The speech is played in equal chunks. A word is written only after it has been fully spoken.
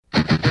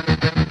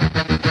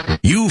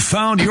You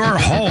found your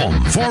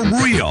home for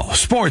real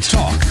sports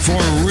talk for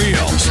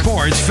real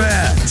sports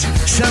fans.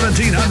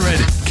 1700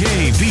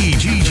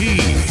 KBGG.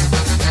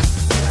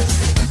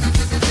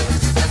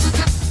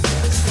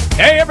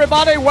 Hey,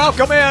 everybody,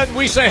 welcome in.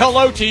 We say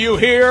hello to you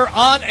here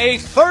on a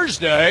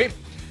Thursday.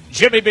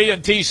 Jimmy B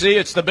and TC,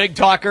 it's the Big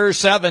Talker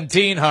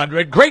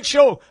 1700. Great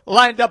show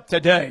lined up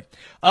today.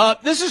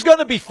 This is going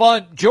to be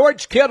fun.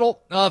 George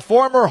Kittle,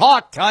 former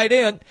Hawk tight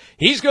end,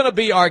 he's going to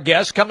be our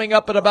guest coming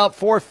up at about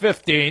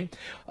 4:15.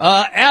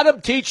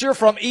 Adam Teacher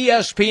from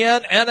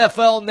ESPN,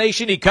 NFL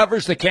Nation, he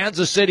covers the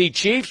Kansas City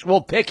Chiefs.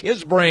 We'll pick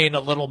his brain a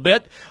little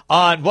bit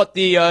on what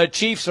the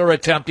Chiefs are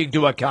attempting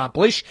to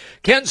accomplish.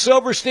 Ken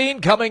Silverstein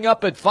coming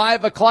up at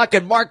 5 o'clock,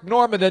 and Mark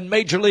Norman in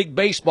Major League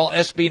Baseball,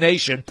 SB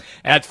Nation,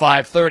 at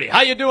 5:30.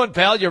 How you doing,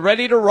 pal? You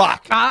ready to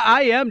rock?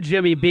 I am,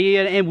 Jimmy B,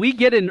 and we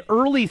get an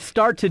early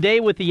start today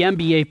with the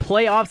NBA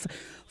playoffs.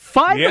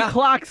 5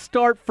 o'clock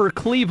start for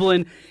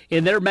Cleveland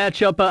in their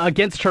matchup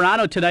against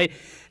Toronto tonight.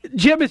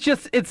 Jim,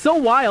 it's so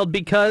wild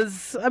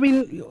because, I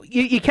mean,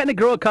 you kind of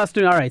grow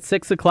accustomed. All right,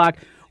 6 o'clock.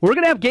 We're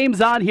going to have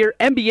games on here,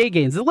 NBA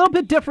games. A little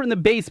bit different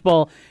than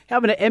baseball,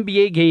 having an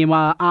NBA game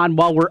on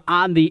while we're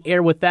on the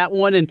air with that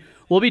one. And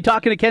we'll be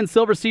talking to Ken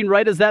Silverstein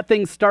right as that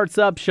thing starts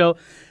up. So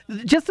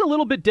just a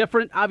little bit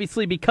different,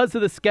 obviously, because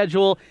of the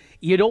schedule.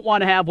 You don't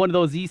want to have one of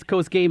those East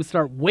Coast games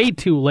start way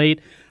too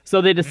late.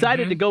 So they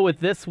decided to go with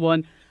this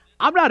one.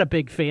 I'm not a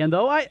big fan,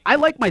 though. I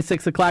like my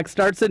 6 o'clock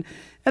starts, and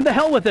the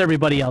hell with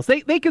everybody else.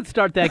 They could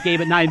start that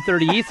game at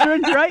 9:30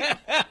 Eastern, right?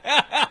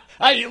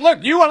 Hey,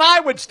 look, you and I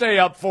would stay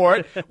up for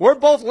it. We're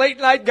both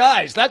late-night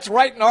guys. That's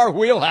right in our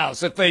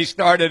wheelhouse if they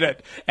started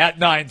it at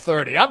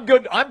 9:30.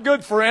 I'm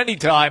good for any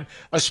time,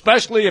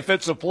 especially if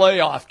it's a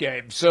playoff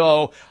game.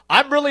 So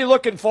I'm really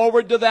looking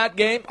forward to that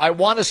game. I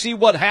want to see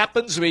what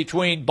happens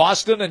between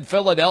Boston and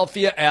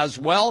Philadelphia as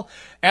well.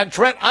 And,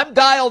 Trent, I'm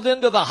dialed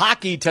into the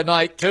hockey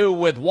tonight, too,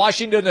 with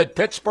Washington at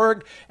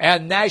Pittsburgh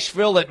and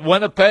Nashville at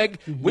Winnipeg.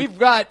 We've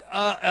got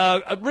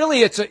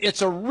really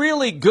it's a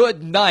really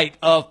good night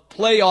of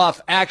playoff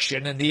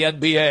action in the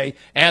NBA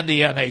and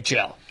the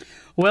NHL.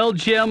 Well,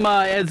 Jim,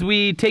 as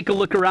we take a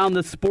look around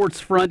the sports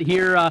front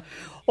here,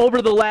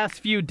 over the last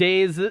few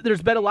days,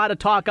 there's been a lot of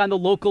talk on the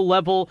local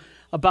level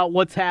about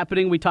what's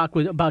happening. We talked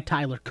about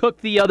Tyler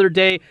Cook the other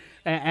day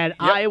at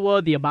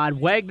Iowa, the Ahmad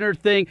Wagner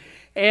thing.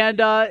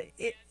 And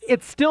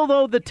it's still,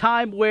 though, the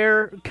time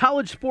where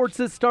college sports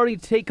is starting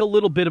to take a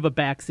little bit of a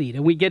backseat.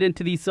 And we get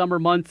into these summer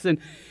months, and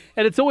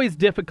it's always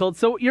difficult.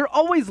 So you're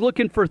always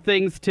looking for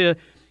things to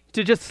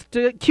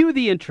cue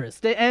the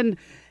interest. And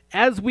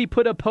as we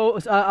put a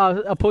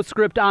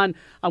postscript on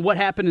what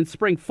happened in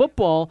spring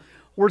football,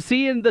 we're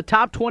seeing the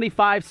top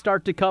 25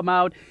 start to come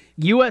out.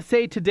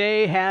 USA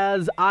Today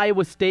has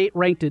Iowa State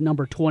ranked at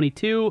number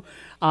 22.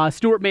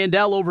 Stuart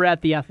Mandel over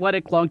at The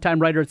Athletic, longtime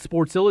writer at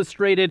Sports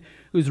Illustrated,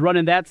 who's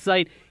running that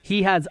site,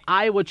 he has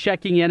Iowa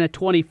checking in at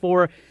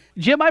 24.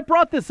 Jim, I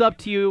brought this up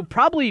to you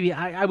probably,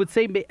 I would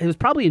say it was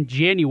probably in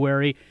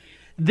January.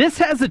 This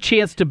has a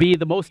chance to be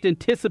the most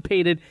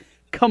anticipated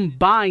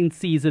combined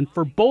season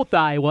for both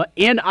Iowa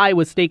and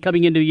Iowa State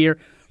coming into the year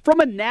from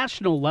a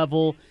national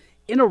level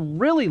in a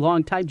really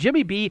long time.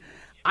 Jimmy B,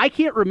 I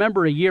can't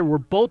remember a year where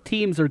both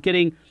teams are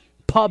getting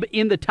pub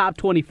in the top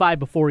 25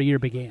 before a year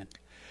began.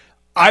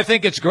 I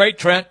think it's great,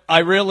 Trent. I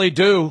really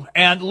do.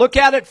 And look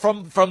at it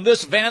from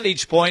this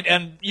vantage point,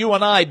 and you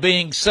and I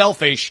being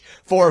selfish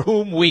for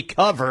whom we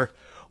cover,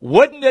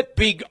 wouldn't it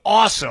be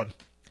awesome?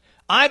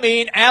 I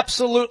mean,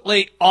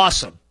 absolutely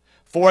awesome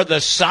for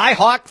the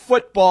Cy-Hawk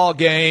football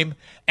game,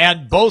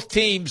 and both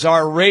teams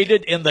are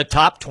rated in the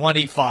top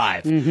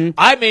 25.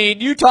 I mean,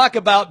 you talk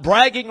about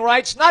bragging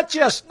rights, not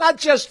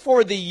just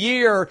for the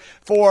year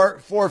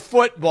for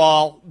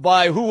football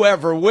by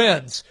whoever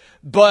wins,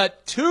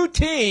 but two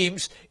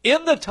teams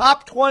in the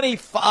top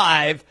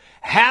 25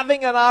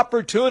 having an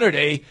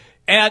opportunity.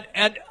 And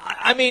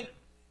I mean,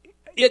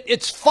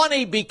 it's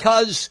funny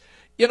because,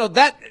 you know,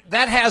 that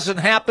hasn't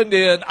happened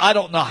in I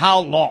don't know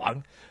how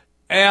long.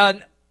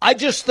 And I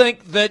just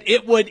think that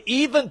it would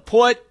even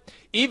put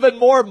even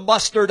more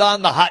mustard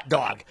on the hot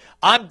dog.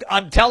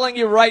 I'm telling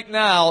you right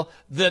now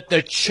that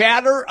the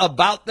chatter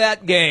about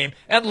that game,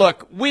 and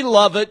look, we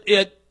love it.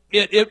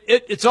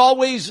 It's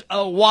always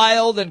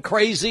wild and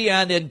crazy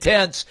and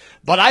intense,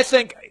 but I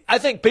think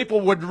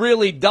people would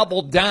really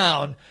double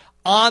down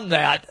on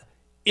that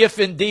if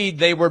indeed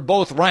they were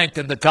both ranked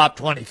in the top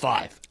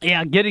 25.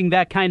 Yeah, getting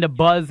that kind of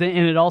buzz, and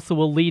it also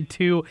will lead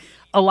to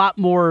a lot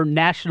more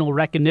national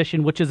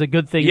recognition, which is a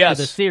good thing for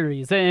the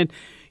series. And,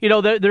 you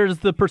know, there's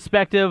the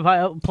perspective,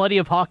 plenty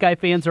of Hawkeye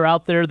fans are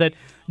out there that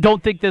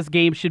don't think this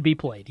game should be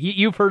played.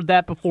 You've heard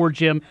that before,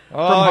 Jim, from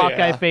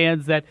Hawkeye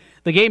fans, that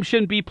the game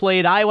shouldn't be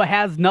played. Iowa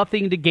has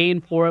nothing to gain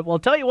for it. Well, I'll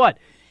tell you what,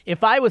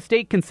 if Iowa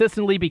State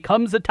consistently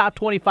becomes a top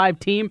 25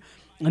 team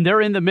and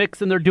they're in the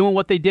mix and they're doing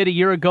what they did a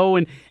year ago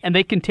and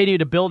they continue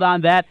to build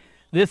on that,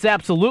 this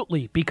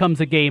absolutely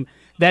becomes a game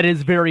that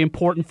is very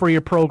important for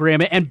your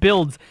program and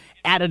builds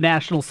at a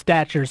national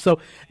stature. So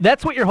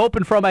that's what you're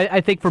hoping from,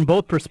 I think, from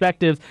both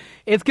perspectives.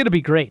 It's going to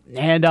be great.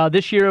 And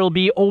this year it'll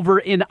be over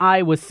in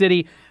Iowa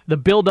City. The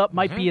build-up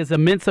might be as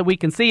immense that we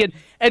can see it.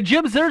 And,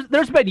 Jim,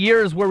 there's been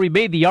years where we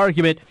made the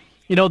argument,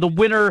 the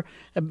winner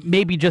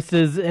maybe just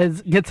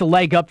gets a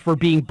leg up for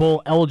being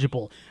bowl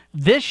eligible.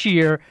 This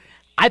year,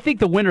 I think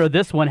the winner of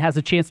this one has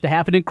a chance to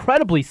have an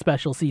incredibly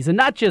special season,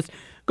 not just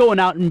going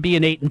out and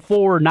being 8-4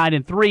 or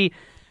 9-3.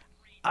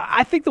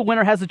 I think the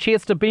winner has a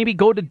chance to maybe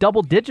go to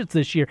double digits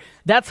this year.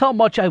 That's how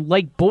much I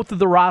like both of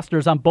the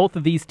rosters on both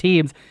of these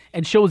teams,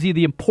 and shows you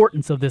the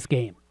importance of this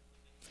game.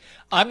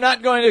 I'm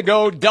not going to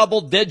go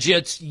double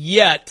digits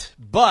yet,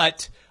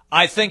 but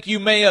I think you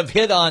may have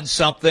hit on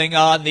something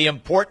on the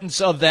importance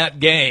of that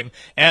game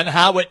and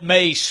how it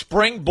may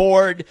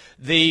springboard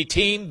the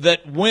team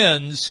that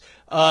wins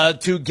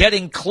to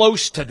getting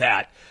close to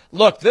that.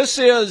 Look, this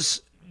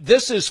is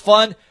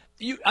fun.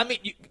 You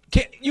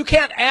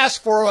can't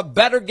ask for a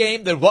better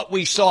game than what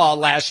we saw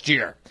last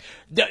year.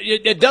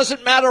 It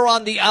doesn't matter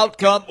on the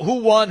outcome,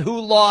 who won, who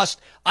lost.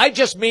 I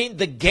just mean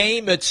the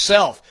game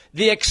itself.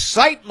 The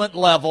excitement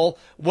level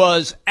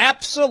was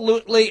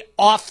absolutely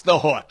off the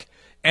hook.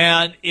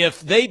 And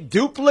if they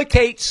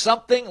duplicate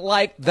something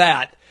like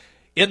that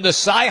in the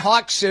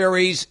Cy-Hawk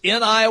series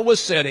in Iowa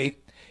City,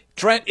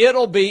 Trent,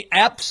 it'll be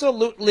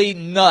absolutely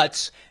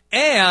nuts.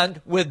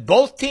 And with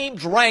both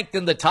teams ranked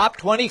in the top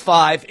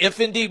 25, if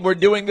indeed we're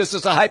doing this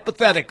as a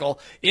hypothetical,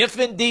 if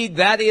indeed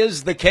that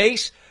is the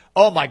case,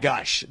 oh my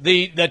gosh,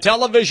 the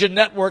television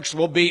networks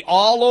will be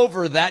all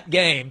over that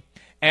game,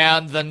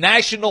 and the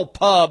national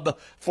pub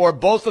for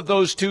both of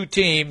those two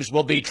teams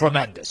will be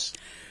tremendous.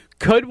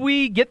 Could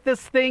we get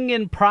this thing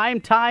in prime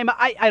time?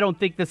 I don't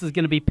think this is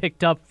going to be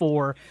picked up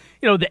for,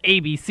 the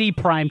ABC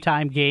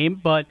primetime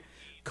game, but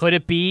could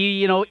it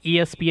be,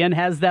 ESPN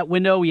has that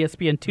window,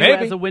 ESPN2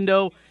 has a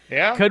window.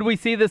 Yeah. Could we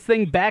see this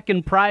thing back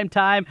in prime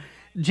time?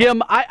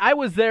 Jim, I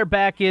was there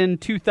back in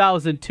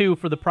 2002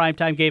 for the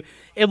primetime game.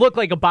 It looked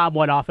like a bomb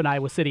went off in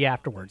Iowa City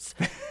afterwards.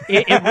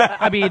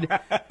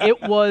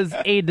 It was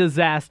a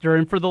disaster.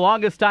 And for the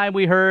longest time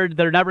we heard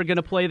they're never going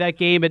to play that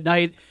game at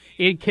night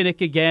in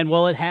Kinnick again.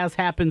 Well, it has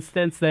happened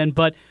since then.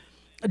 But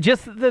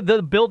just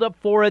the build-up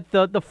for it,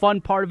 the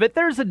fun part of it,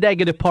 there's a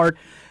negative part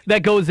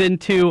that goes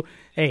into,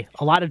 hey,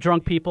 a lot of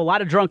drunk people, a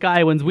lot of drunk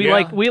Iowans. We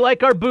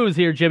like our booze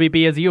here, Jimmy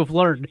B, as you've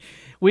learned.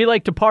 We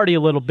like to party a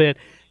little bit.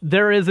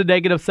 There is a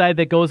negative side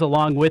that goes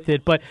along with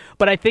it. But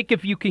I think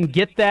if you can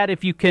get that,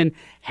 if you can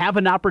have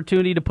an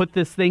opportunity to put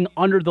this thing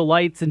under the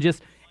lights and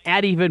just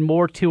add even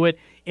more to it,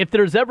 if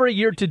there's ever a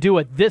year to do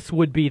it, this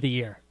would be the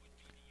year.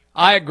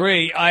 I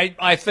agree.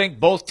 I think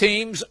both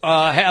teams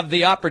have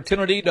the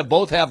opportunity to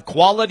both have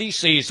quality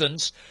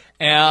seasons,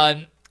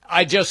 and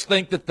I just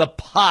think that the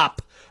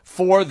pop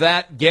for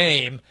that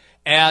game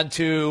and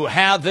to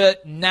have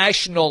it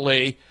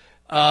nationally,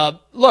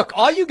 look,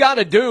 all you got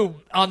to do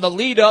on the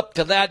lead up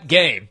to that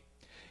game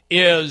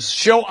is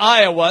show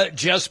Iowa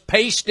just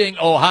pasting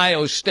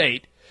Ohio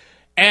State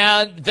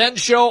and then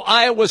show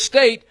Iowa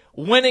State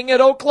winning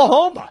at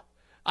Oklahoma.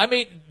 I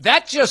mean,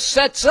 that just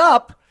sets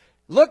up.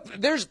 Look,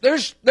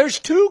 there's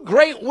two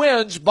great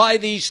wins by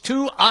these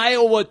two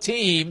Iowa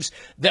teams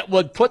that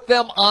would put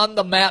them on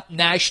the map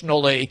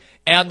nationally,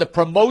 and the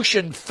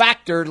promotion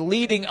factor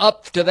leading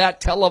up to that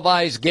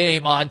televised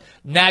game on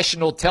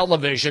national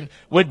television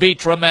would be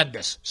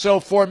tremendous. So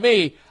for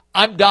me,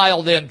 I'm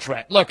dialed in,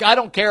 Trent. Look, I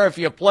don't care if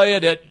you play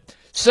it at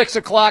 6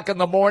 o'clock in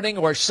the morning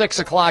or 6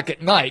 o'clock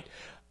at night.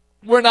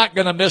 We're not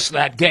going to miss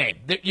that game.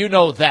 You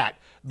know that.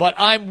 But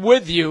I'm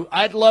with you.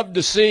 I'd love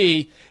to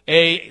see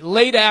a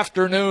late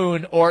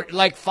afternoon or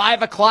like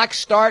 5 o'clock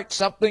start,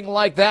 something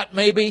like that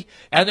maybe,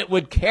 and it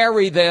would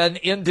carry then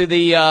into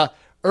the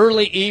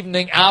early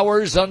evening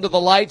hours under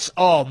the lights.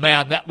 Oh,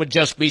 man, that would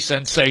just be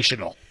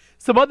sensational.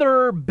 Some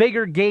other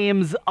bigger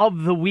games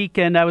of the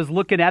weekend. I was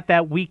looking at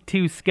that Week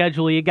 2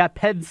 schedule. You got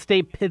Penn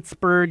State,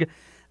 Pittsburgh.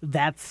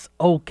 That's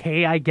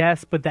okay, I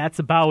guess, but that's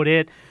about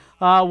it.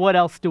 What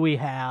else do we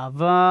have?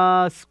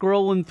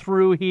 Scrolling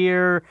through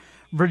here.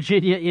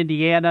 Virginia,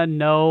 Indiana,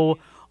 no.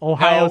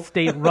 Ohio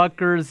State,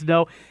 Rutgers,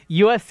 no.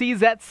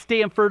 USC's at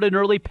Stanford, an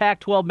early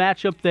Pac-12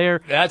 matchup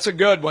there. That's a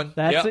good one.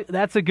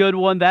 That's a good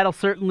one. That'll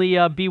certainly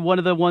be one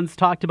of the ones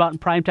talked about in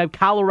primetime.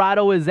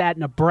 Colorado is at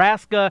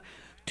Nebraska.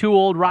 Two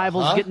old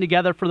rivals getting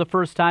together for the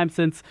first time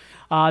since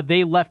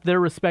they left their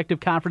respective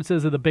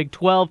conferences of the Big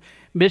 12.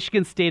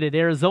 Michigan State at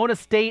Arizona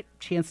State,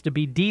 chance to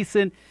be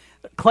decent.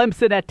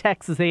 Clemson at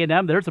Texas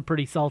A&M. There's a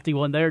pretty salty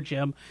one there,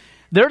 Jim.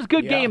 There's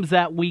good games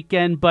that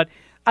weekend, but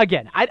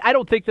again, I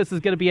don't think this is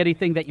going to be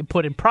anything that you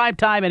put in prime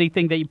time,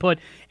 anything that you put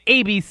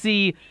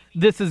ABC.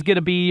 This is going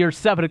to be your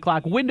 7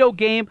 o'clock window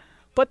game,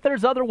 but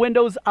there's other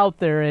windows out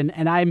there,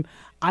 and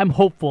I'm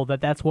hopeful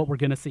that that's what we're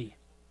going to see.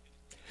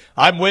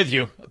 I'm with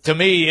you. To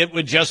me, it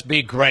would just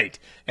be great.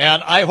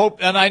 And I hope,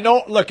 and I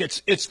know, look,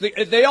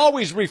 they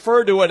always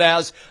refer to it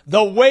as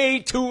the way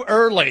too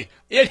early.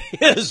 It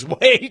is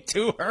way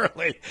too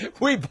early.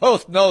 We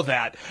both know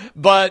that.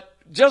 But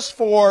just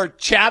for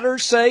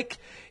chatter's sake,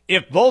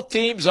 if both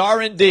teams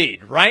are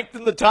indeed ranked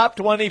in the top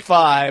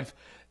 25,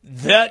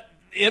 that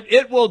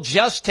it will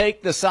just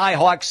take the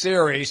Cy-Hawk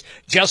series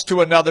just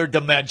to another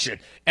dimension.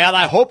 And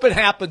I hope it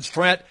happens,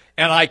 Trent,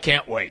 and I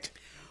can't wait.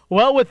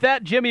 Well, with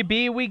that, Jimmy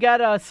B, we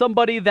got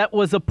somebody that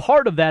was a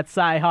part of that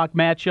Cy-Hawk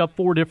matchup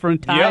 4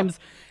 different times.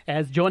 Yep.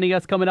 As joining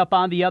us coming up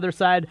on the other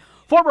side,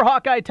 former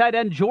Hawkeye tight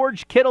end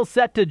George Kittle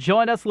set to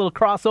join us. A little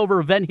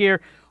crossover event here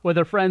with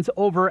our friends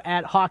over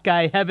at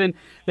Hawkeye Heaven.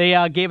 They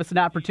gave us an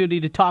opportunity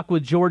to talk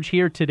with George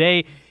here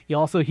today. You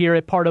also hear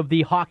it part of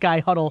the Hawkeye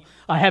Huddle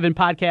Heaven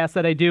podcast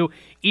that I do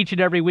each and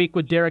every week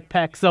with Derek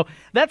Peck. So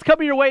that's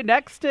coming your way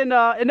next. And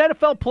an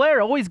NFL player,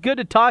 always good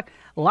to talk.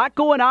 A lot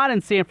going on in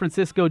San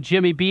Francisco,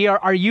 Jimmy B.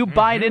 Are you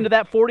buying into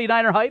that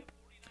 49er hype?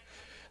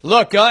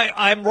 Look,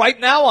 I'm right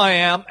now. I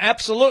am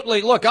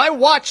absolutely. Look, I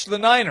watched the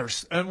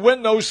Niners and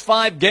win those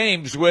 5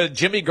 games with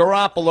Jimmy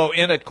Garoppolo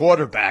in at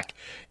quarterback,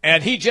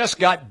 and he just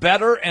got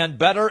better and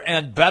better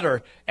and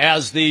better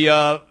as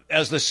the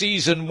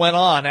season went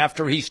on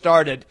after he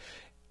started.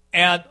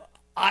 And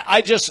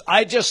I just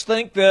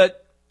think the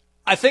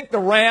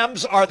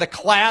Rams are the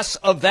class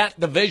of that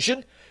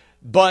division,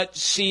 but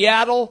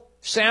Seattle,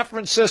 San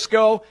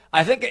Francisco,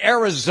 I think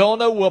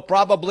Arizona will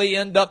probably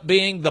end up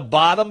being the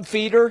bottom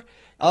feeder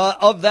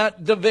of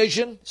that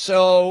division.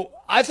 So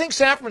I think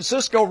San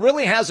Francisco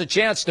really has a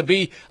chance to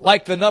be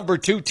like the number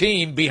 2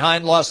 team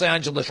behind Los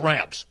Angeles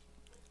Rams.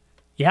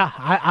 Yeah,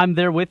 I'm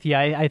there with you.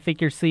 I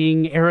think you're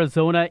seeing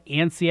Arizona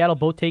and Seattle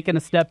both taking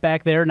a step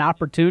back there, an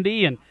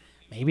opportunity, and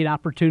maybe an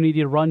opportunity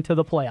to run to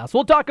the playoffs.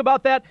 We'll talk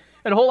about that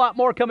and a whole lot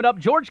more coming up.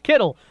 George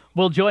Kittle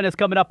will join us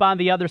coming up on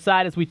the other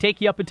side as we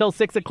take you up until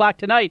 6 o'clock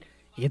tonight.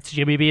 It's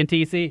Jimmy B and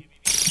TC.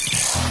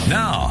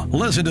 Now,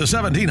 listen to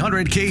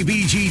 1700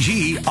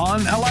 KBGG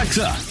on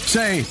Alexa.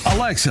 Say,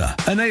 Alexa,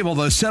 enable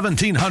the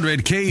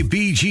 1700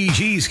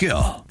 KBGG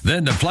skill.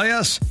 Then to play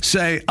us,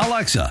 say,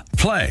 Alexa,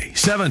 play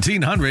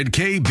 1700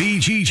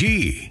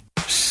 KBGG.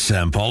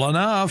 Simple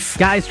enough.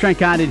 Guys, Trent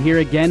Condon here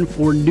again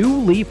for New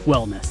Leaf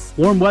Wellness.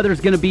 Warm weather is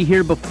going to be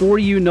here before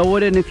you know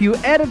it, and if you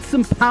added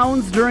some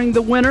pounds during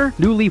the winter,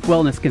 New Leaf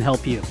Wellness can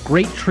help you.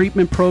 Great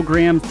treatment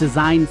programs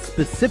designed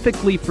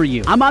specifically for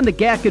you. I'm on the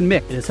GAC and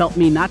Mick. It has helped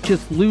me not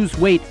just lose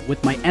weight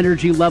with my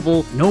energy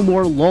level, no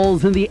more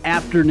lulls in the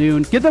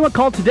afternoon. Give them a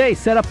call today.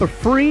 Set up a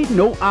free,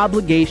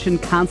 no-obligation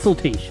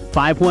consultation.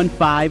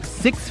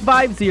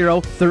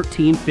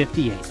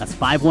 515-650-1358. That's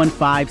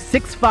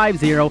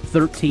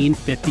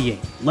 515-650-1358.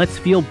 Let's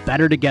feel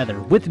better together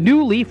with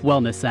New Leaf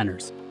Wellness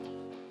Centers.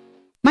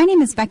 My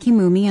name is Becky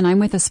Moomey, and I'm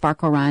with the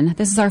Sparkle Run.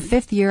 This is our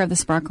 5th year of the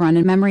Sparkle Run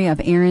in memory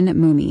of Aaron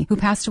Moomey, who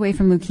passed away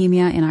from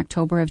leukemia in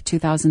October of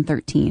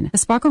 2013. The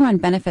Sparkle Run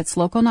benefits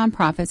local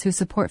nonprofits who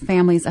support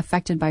families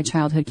affected by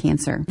childhood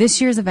cancer.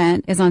 This year's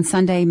event is on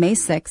Sunday, May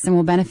 6th, and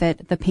will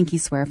benefit the Pinky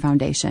Swear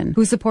Foundation,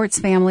 who supports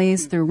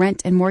families through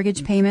rent and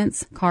mortgage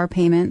payments, car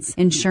payments,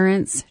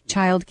 insurance,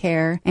 child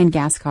care, and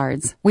gas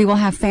cards. We will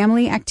have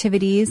family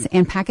activities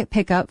and packet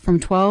pickup from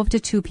 12 to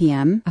 2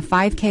 p.m., a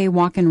 5K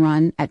walk and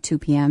run at 2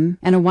 p.m.,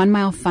 and a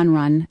 1-mile fun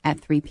run at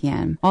 3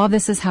 p.m. All of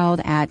this is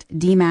held at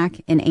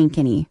DMAC in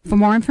Ankeny. For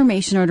more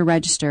information or to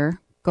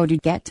register, go to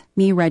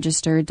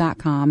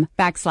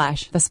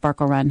getmeregistered.com/the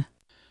Sparkle Run.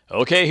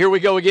 Okay, here we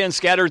go again.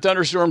 Scattered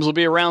thunderstorms will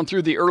be around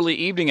through the early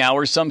evening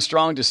hours, some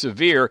strong to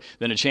severe,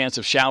 then a chance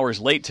of showers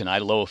late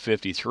tonight, a low of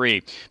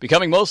 53.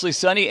 Becoming mostly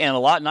sunny and a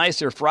lot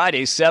nicer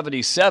Friday,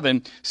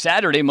 77.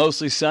 Saturday,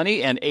 mostly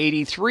sunny and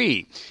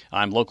 83.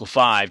 I'm Local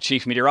 5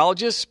 Chief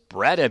Meteorologist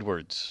Brad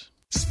Edwards.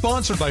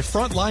 Sponsored by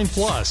Frontline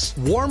Plus.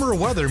 Warmer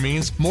weather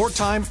means more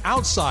time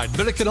outside,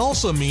 but it can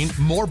also mean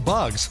more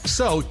bugs.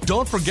 So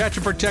don't forget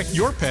to protect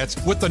your pets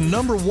with the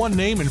 #1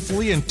 name in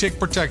flea and tick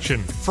protection.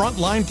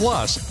 Frontline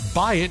Plus.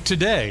 Buy it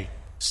today.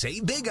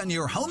 Save big on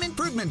your home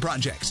improvement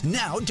projects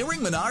now during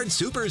Menards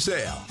Super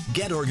Sale.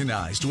 Get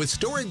organized with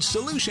storage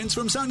solutions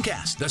from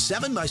Suncast. The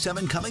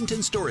 7x7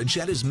 Covington storage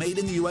shed is made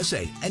in the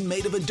USA and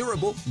made of a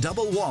durable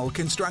double-wall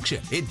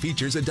construction. It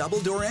features a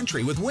double-door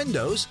entry with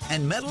windows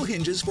and metal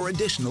hinges for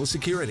additional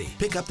security.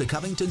 Pick up the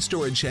Covington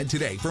storage shed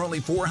today for only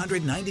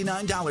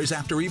 $499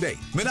 after rebate.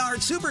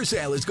 Menards Super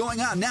Sale is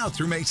going on now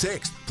through May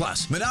 6th.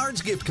 Plus,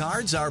 Menards gift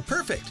cards are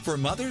perfect for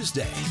Mother's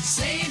Day.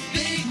 Save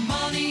big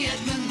money at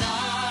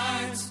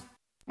Menards.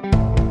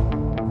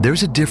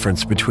 There's a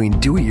difference between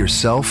do it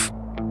yourself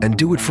and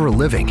do it for a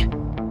living.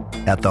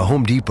 At the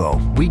Home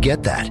Depot, we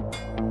get that.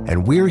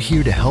 And we're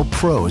here to help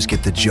pros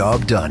get the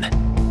job done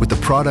with the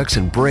products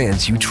and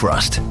brands you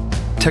trust.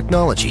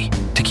 Technology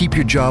to keep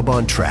your job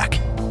on track.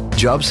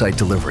 Job site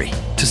delivery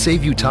to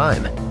save you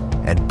time.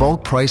 And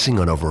bulk pricing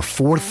on over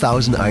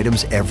 4,000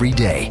 items every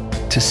day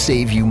to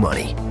save you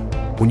money.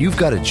 When you've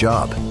got a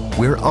job,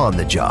 we're on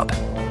the job.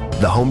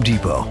 The Home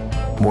Depot.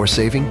 More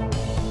saving,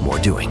 more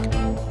doing.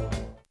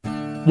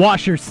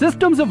 Washer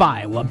Systems of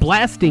Iowa,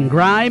 blasting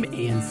grime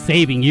and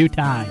saving you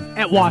time.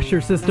 At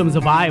Washer Systems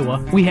of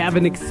Iowa, we have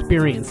an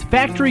experienced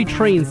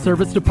factory-trained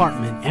service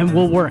department and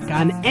will work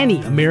on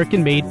any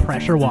American-made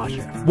pressure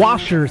washer.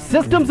 Washer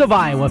Systems of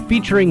Iowa,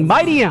 featuring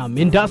Mighty M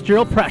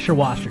industrial pressure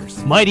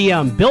washers. Mighty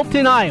M, built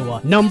in Iowa,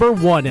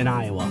 #1 in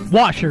Iowa.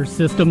 Washer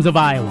Systems of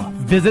Iowa.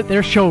 Visit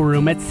their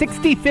showroom at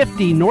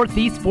 6050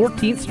 Northeast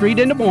 14th Street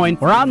in Des Moines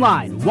or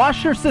online,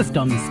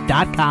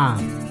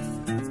 washersystems.com.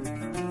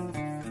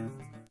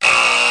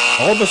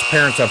 All of us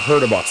parents have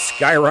heard about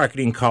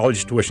skyrocketing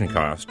college tuition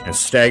costs and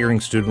staggering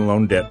student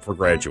loan debt for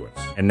graduates.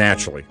 And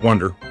naturally,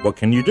 wonder, what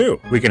can you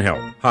do? We can help.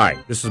 Hi,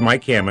 this is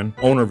Mike Hammond,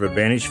 owner of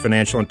Advantage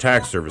Financial and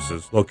Tax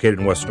Services located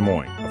in West Des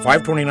Moines. A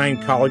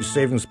 529 college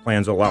savings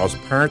plan allows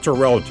parents or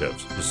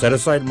relatives to set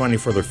aside money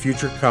for their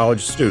future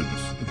college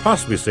students and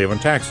possibly save on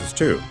taxes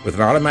too. With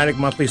an automatic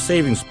monthly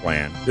savings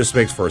plan, this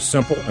makes for a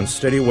simple and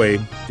steady way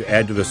to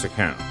add to this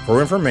account.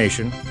 For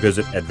information,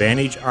 visit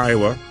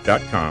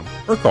AdvantageIowa.com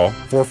or call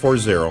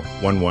 440-1133.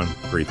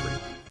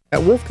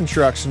 At Wolf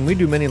Construction, we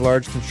do many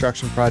large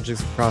construction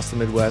projects across the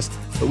Midwest,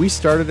 but we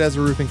started as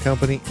a roofing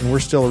company and we're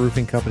still a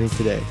roofing company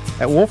today.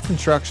 At Wolf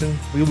Construction,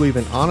 we believe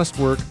in honest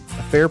work,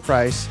 a fair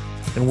price,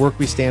 and work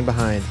we stand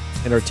behind,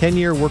 and our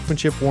 10-year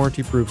workmanship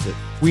warranty proves it.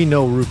 We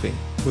know roofing.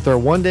 With our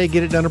one-day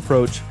get-it-done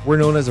approach, we're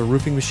known as a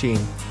roofing machine.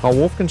 Call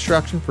Wolf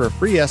Construction for a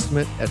free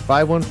estimate at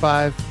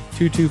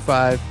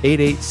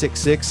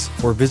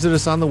 515-225-8866 or visit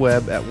us on the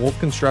web at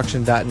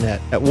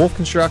wolfconstruction.net. At Wolf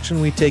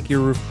Construction, we take your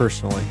roof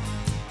personally.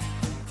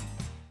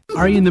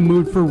 Are you in the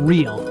mood for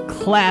real,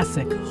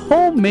 classic,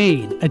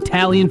 homemade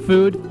Italian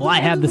food? Well, I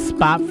have the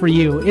spot for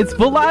you. It's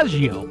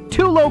Villaggio.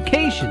 2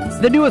 locations.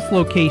 The newest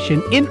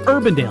location in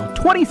Urbandale,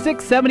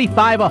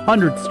 2675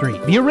 100th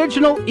Street. The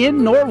original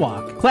in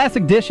Norwalk.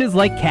 Classic dishes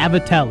like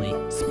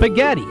cavatelli,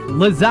 spaghetti,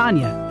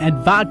 lasagna,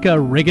 and vodka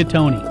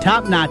rigatoni.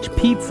 Top-notch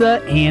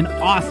pizza and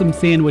awesome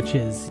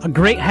sandwiches. A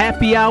great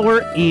happy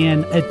hour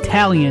and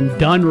Italian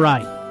done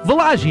right.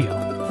 Villaggio.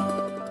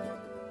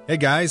 Hey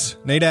guys,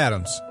 Nate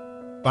Adams.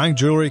 Buying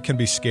jewelry can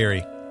be scary.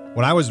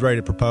 When I was ready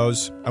to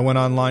propose, I went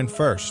online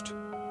first.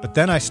 But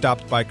then I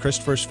stopped by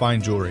Christopher's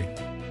Fine Jewelry.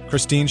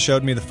 Christine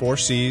showed me the 4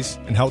 C's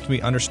and helped me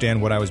understand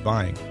what I was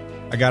buying.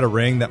 I got a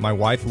ring that my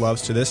wife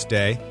loves to this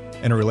day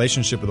and a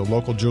relationship with a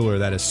local jeweler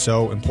that is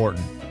so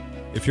important.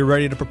 If you're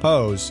ready to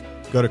propose,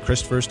 go to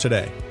Christopher's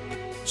today.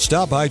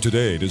 Stop by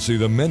today to see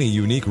the many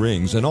unique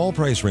rings in all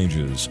price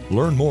ranges.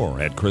 Learn more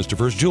at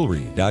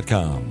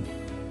Christopher'sJewelry.com.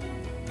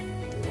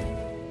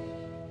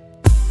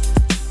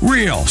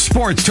 Real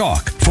sports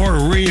talk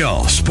for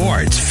real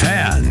sports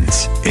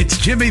fans. It's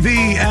Jimmy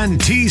B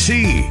and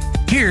TC.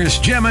 Here's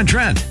Jim and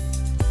Trent.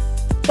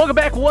 Welcome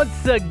back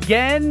once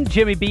again.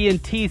 Jimmy B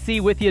and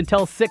TC with you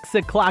until 6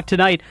 o'clock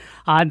tonight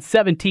on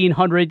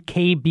 1700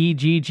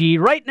 KBGG.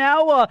 Right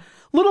now, a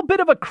little bit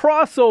of a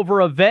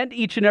crossover event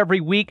each and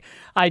every week.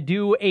 I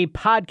do a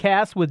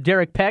podcast with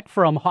Derek Peck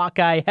from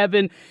Hawkeye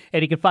Heaven,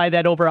 and you can find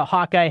that over at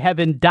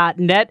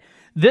HawkeyeHeaven.net.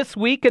 This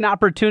week, an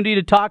opportunity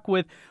to talk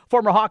with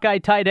former Hawkeye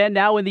tight end,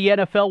 now in the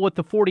NFL with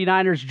the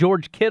 49ers,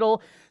 George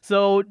Kittle.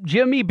 So,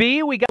 Jimmy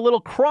B, we got a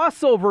little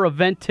crossover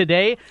event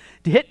today,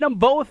 hitting them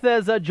both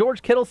as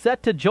George Kittle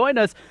set to join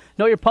us.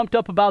 Know you're pumped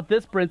up about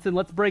this, Brinson.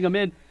 Let's bring him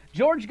in.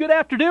 George, good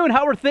afternoon.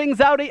 How are things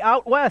out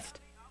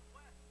west?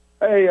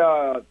 Hey,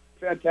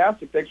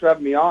 fantastic. Thanks for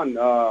having me on.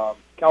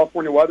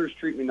 California weather's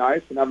treating me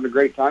nice and having a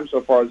great time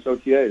so far with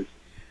OTAs.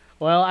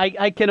 Well,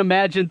 I can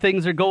imagine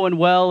things are going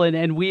well,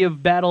 and we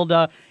have battled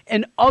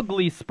an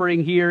ugly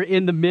spring here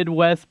in the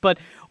Midwest. But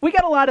we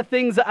got a lot of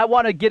things I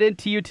want to get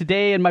into you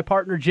today, and my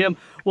partner Jim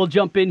will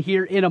jump in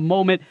here in a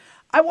moment.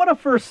 I want to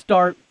first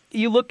start,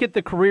 you look at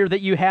the career that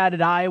you had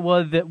at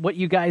Iowa, what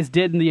you guys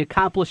did and the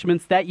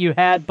accomplishments that you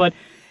had. But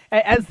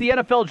as the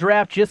NFL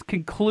draft just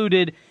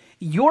concluded,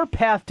 your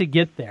path to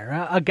get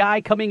there, a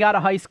guy coming out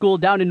of high school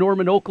down in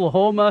Norman,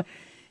 Oklahoma,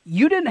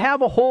 you didn't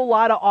have a whole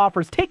lot of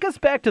offers. Take us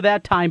back to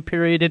that time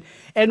period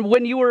and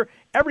when you were,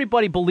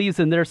 everybody believes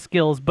in their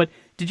skills, but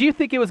did you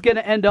think it was going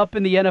to end up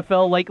in the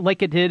NFL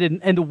like it did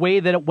and the way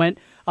that it went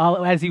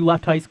as you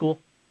left high school?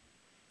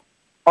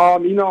 For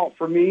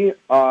me, it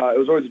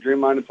was always a dream of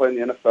mine to play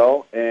in the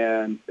NFL,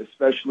 and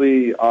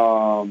especially,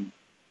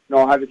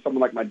 having someone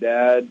like my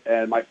dad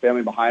and my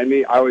family behind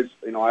me, I always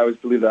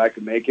believed that I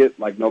could make it,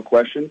 like no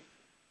question.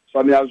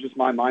 So, that was just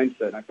my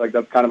mindset. And I feel like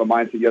that's kind of a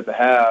mindset you have to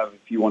have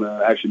if you want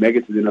to actually make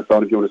it to the NFL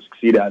and if you want to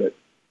succeed at it.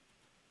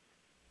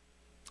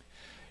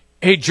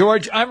 Hey,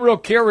 George, I'm real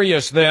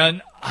curious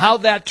then how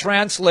that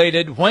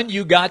translated when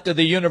you got to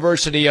the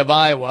University of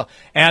Iowa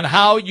and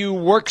how you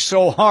worked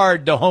so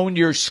hard to hone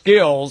your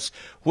skills,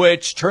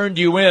 which turned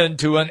you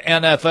into an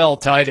NFL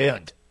tight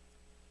end.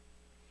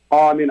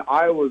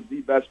 Iowa was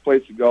the best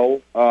place to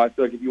go. I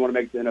feel like if you want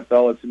to make the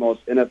NFL, it's the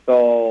most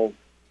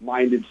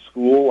NFL-minded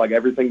school. Like,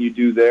 everything you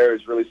do there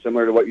is really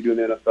similar to what you do in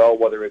the NFL,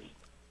 whether it's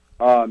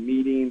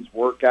meetings,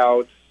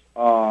 workouts,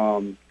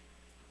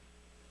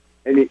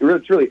 and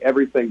it's really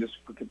everything just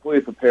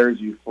completely prepares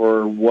you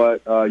for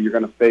what you're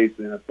going to face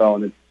in the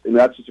NFL. And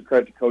that's just a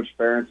credit to Coach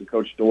Ferentz and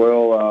Coach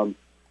Doyle.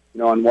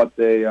 and what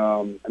they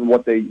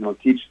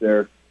teach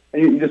there.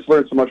 And you just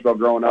learn so much about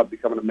growing up,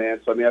 becoming a man.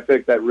 So, I mean, I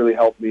think that really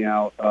helped me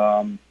out,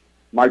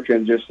 my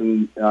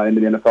transition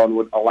into the NFL, and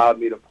what allowed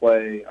me to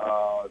play,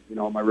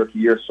 my rookie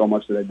year so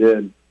much that I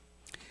did.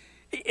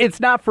 It's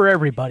not for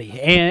everybody,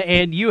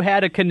 and you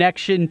had a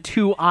connection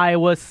to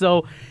Iowa.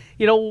 So,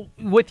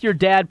 with your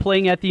dad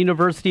playing at the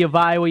University of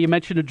Iowa, you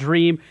mentioned a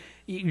dream.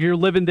 You're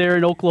living there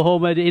in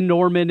Oklahoma, in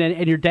Norman,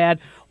 and your dad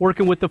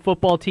working with the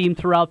football team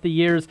throughout the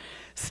years.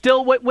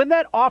 Still, when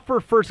that offer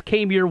first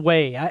came your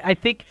way, I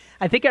think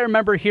I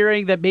remember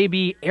hearing that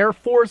maybe Air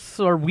Force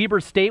or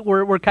Weber State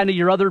were kind of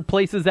your other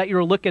places that you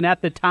were looking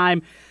at the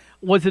time.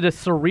 Was it a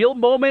surreal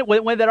moment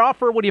when that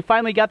offer, when you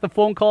finally got the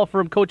phone call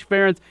from Coach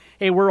Ferentz,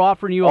 hey, we're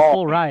offering you a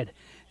full ride?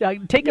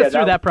 Take us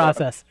through that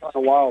process. Kind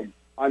of wild.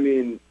 I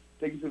mean,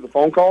 take you through the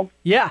phone call?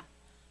 Yeah.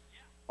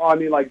 I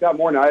mean, like that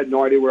morning, I had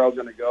no idea where I was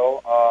going to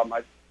go.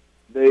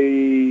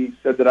 They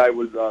said that I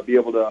would be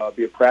able to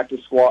be a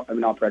practice squad. I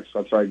mean, not practice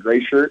squad, sorry,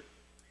 gray shirt.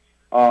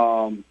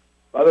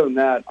 Other than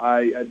that,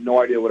 I had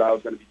no idea what I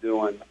was going to be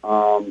doing.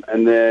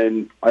 And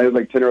then I was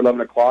like 10 or 11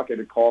 o'clock. I had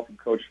a call from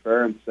Coach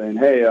Ferentz saying,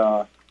 hey,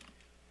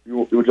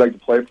 would you like to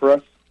play for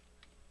us?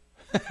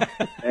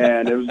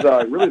 And it was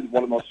really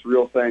one of the most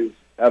surreal things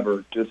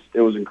ever. Just,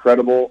 it was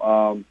incredible.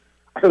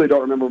 I really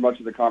don't remember much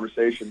of the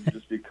conversation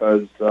just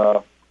because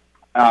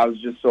I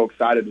was just so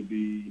excited to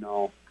be,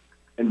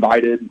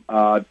 invited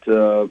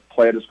to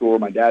play at a school where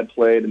my dad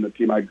played and the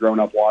team I'd grown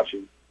up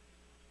watching.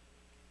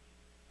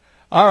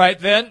 All right,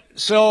 then.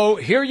 So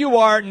here you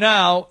are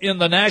now in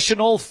the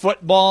National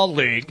Football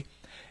League,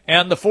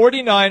 and the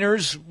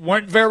 49ers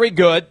weren't very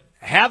good,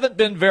 haven't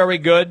been very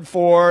good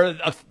for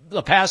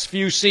the past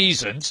few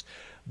seasons,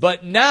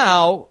 but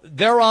now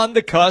they're on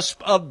the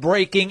cusp of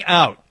breaking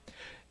out.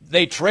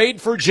 They trade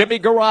for Jimmy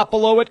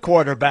Garoppolo at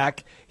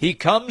quarterback. He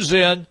comes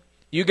in.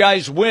 You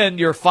guys win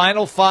your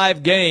final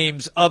 5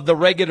 games of the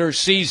regular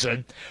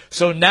season.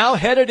 So now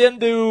headed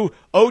into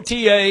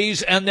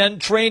OTAs and then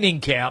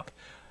training camp.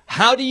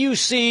 How do you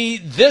see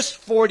this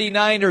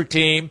 49er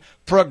team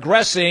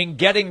progressing,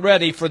 getting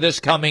ready for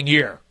this coming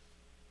year?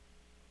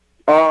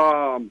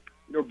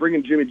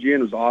 Bringing Jimmy G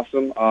in was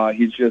awesome.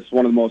 He's just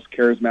one of the most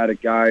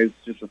charismatic guys,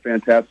 just a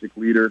fantastic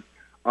leader.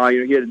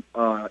 He had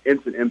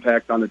instant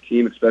impact on the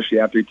team, especially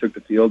after he took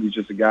the field. He's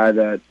just a guy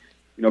that,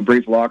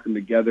 brings the locker room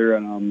together,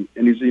 and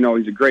he's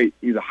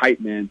a hype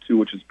man too,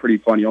 which is pretty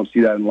fun. You don't see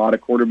that in a lot of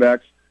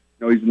quarterbacks.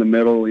 He's in the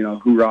middle,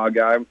 hoorah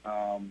guy,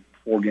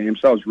 4 games.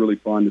 So that was really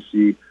fun to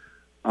see.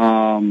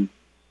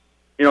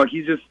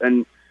 He's just,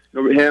 and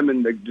him,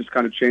 and they just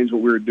kind of changed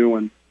what we were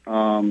doing.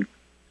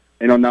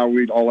 Now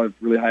we all have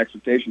really high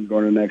expectations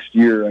going into next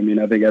year. I mean,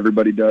 I think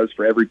everybody does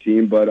for every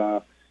team, but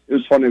it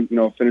was fun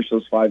to finish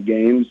those 5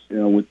 games,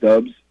 with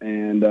dubs,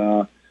 and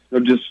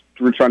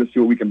we're trying to see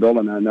what we can build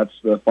on that, and that's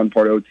the fun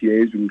part of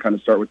OTAs. We can kind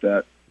of start with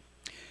that.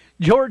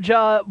 George,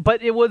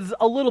 but it was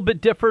a little bit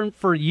different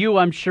for you,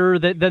 I'm sure,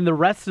 than the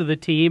rest of the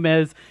team,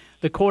 as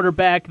the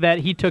quarterback that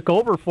he took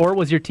over for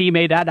was your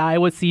teammate at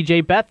Iowa,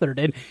 C.J.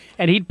 Beathard,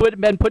 and he'd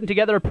been putting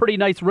together a pretty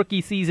nice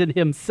rookie season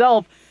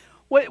himself.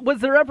 Was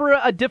there ever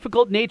a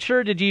difficult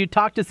nature? Did you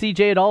talk to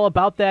C.J. at all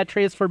about that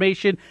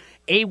transformation,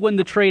 when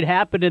the trade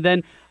happened, and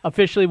then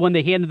officially when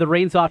they handed the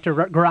reins off to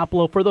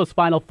Garoppolo for those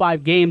final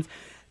 5 games?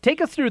 Take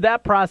us through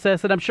that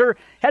process, and I'm sure it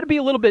had to be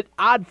a little bit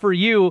odd for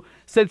you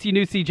since you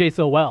knew C.J.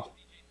 so well.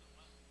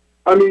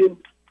 I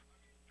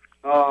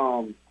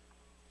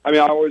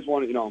always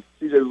wanted,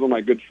 CJ was one of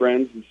my good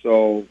friends, and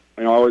so,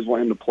 I always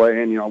want him to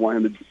play, and, I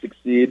want him to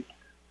succeed.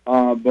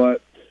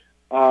 But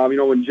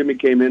when Jimmy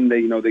came in,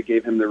 they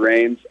gave him the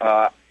reins.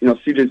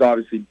 CJ's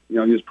obviously, he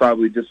was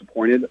probably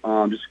disappointed,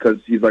 just because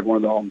he's like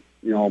one of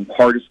the,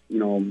 hardest,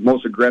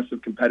 most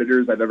aggressive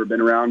competitors I've ever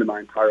been around in my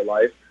entire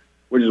life,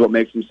 which is what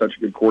makes him such a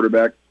good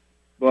quarterback.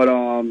 But,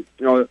 I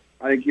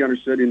think he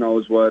understood, he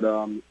knows what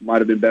might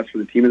have been best for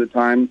the team at the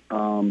time.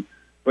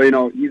 But,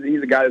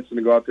 he's a guy that's going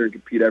to go out there and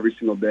compete every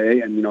single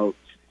day. And,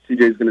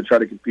 CJ's going to try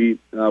to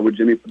compete with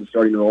Jimmy for the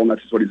starting role. And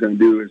that's just what he's going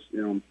to do is,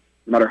 no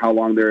matter how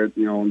long they're, in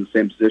the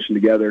same position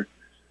together.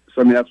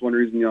 So, that's one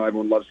reason,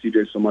 everyone loves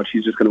CJ so much.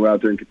 He's just going to go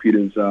out there and compete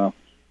his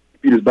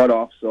butt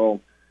off. So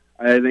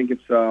I think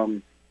it's,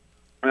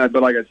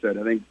 but like I said,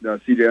 I think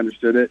CJ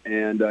understood it.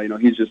 And,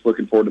 he's just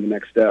looking forward to the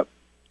next step.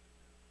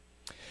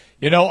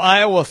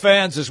 Iowa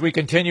fans, as we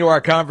continue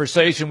our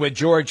conversation with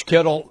George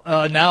Kittle,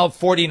 now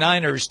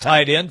 49ers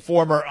tight end,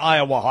 former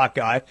Iowa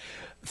Hawkeye,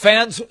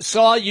 fans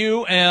saw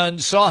you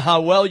and saw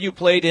how well you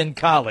played in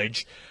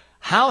college.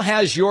 How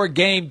has your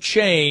game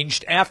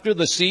changed after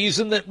the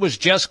season that was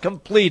just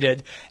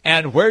completed,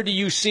 and where do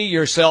you see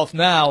yourself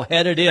now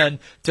headed in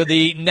to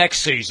the next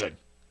season?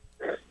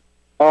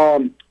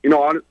 I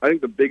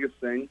think the biggest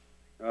thing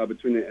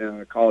between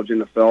the college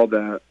and NFL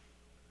that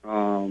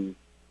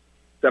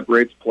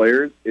separates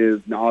players is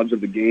knowledge of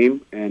the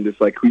game and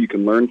just like who you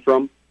can learn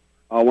from.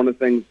 One of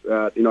the things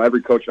that,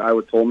 every coach at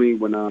Iowa told me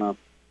when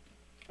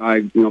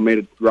I made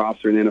a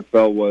roster in the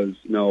NFL was,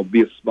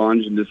 be a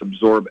sponge and just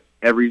absorb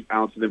every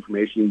ounce of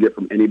information you can get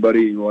from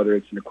anybody, whether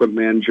it's an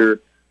equipment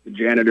manager, the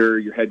janitor,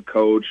 your head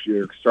coach,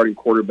 your starting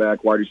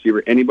quarterback, wide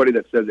receiver, anybody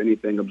that says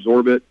anything,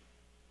 absorb it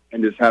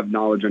and just have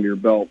knowledge under your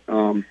belt.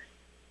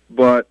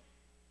 But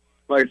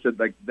like I said,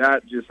 like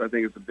that just I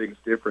think is the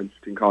biggest difference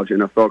between college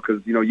and NFL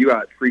because, you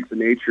got freaks of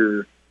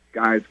nature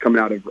guys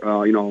coming out of,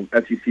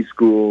 SEC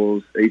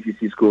schools,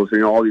 ACC schools,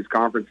 all these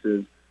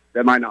conferences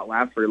that might not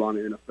last very long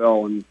in the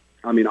NFL. And,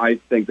 I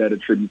think that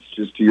attributes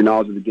just to your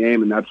knowledge of the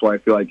game, and that's why I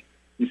feel like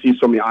you see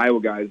so many Iowa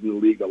guys in the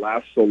league that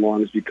last so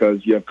long is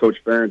because you have Coach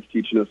Ferentz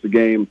teaching us the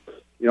game,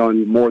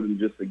 and more than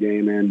just the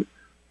game. And,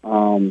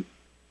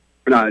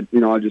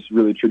 I just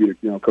really attribute,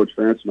 Coach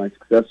Ferentz to my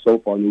success so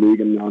far in the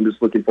league, and I'm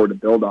just looking forward to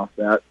build off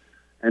that.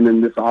 And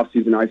then this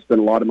offseason, I spent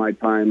a lot of my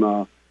time,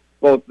 I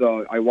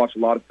watch a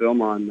lot of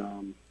film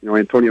on,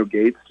 Antonio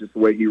Gates, just the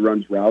way he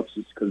runs routes,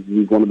 just because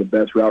he's one of the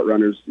best route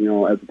runners,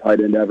 as a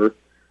tight end ever.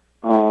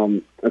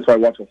 And so I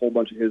watch a whole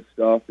bunch of his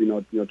stuff,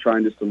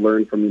 trying just to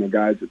learn from,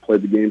 guys that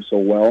played the game so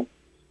well.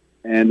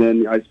 And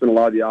then I spent a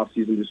lot of the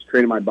offseason just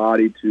training my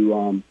body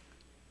to,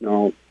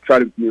 try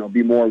to,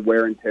 be more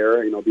wear and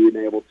tear, being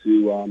able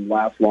to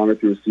last longer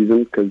through a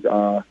season because,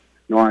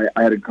 I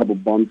had a couple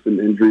bumps and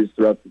injuries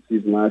throughout the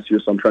season last year,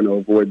 so I'm trying to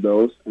avoid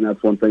those. And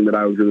that's one thing that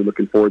I was really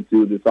looking forward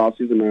to this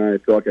offseason, and I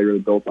feel like I really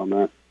built on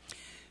that.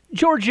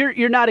 George,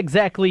 you're not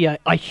exactly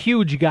a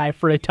huge guy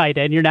for a tight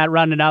end. You're not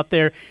running out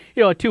there,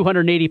 at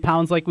 280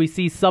 pounds like we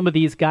see some of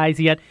these guys.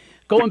 Yet,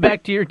 going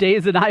back to your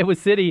days in Iowa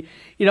City,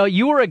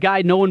 you were a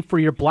guy known for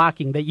your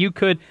blocking, that you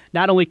could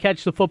not only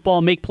catch the football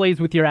and make plays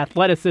with your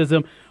athleticism,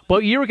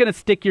 but you were going to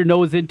stick your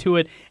nose into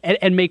it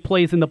and make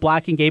plays in the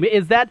blocking game.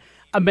 Is that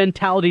a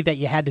mentality that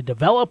you had to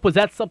develop? Was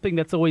that something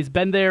that's always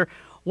been there?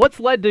 What's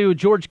led to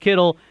George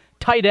Kittle,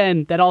 tight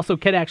end that also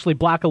can actually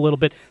block a little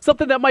bit,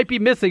 something that might be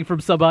missing from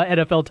some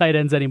NFL tight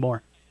ends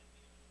anymore?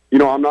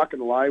 I'm not going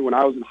to lie. When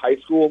I was in high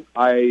school,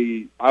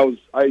 I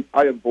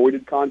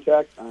avoided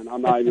contact, and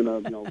I'm not even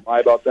going to lie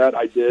about that.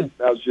 I did.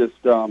 That was just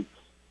I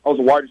was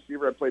a wide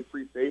receiver. I played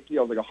free safety.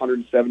 I was like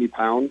 170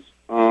 pounds.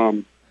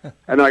 And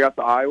then I got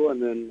to Iowa,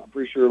 and then I'm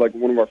pretty sure like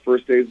one of our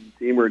first days as a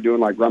team, we were doing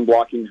like run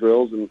blocking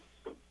drills, and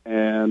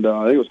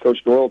I think it was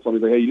Coach Doyle told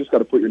me, like, hey, you just got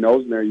to put your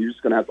nose in there. You're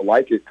just going to have to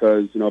like it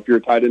because, if you're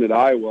a tight end at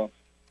Iowa,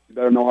 you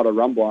better know how to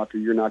run block or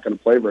you're not going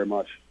to play very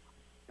much.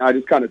 And I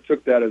just kind of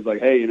took that as like,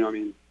 hey,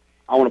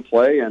 I want to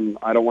play and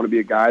I don't want to be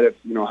a guy that's,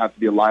 have to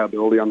be a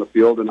liability on the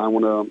field. And I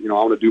want to, I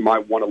want to do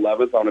my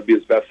 111th. I want to be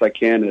as best I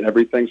can at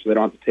everything so they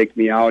don't have to take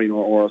me out,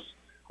 or else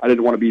I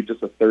didn't want to be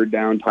just a third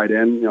down tight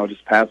end,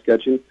 just pass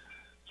catching.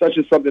 So that's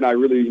just something I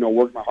really,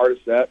 worked my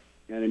hardest at.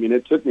 And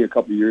it took me a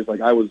couple of years.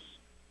 Like I was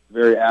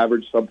very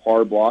average,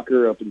 subpar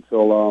blocker up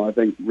until I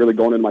think really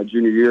going into my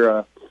junior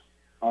year.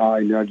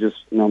 I just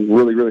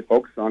really, really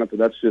focused on it. But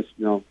that's just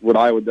what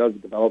Iowa does.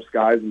 It develops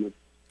guys and the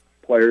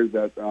players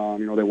that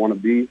they want to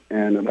be.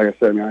 And like I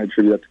said, I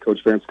attribute that to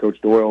Coach Ferentz,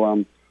 Coach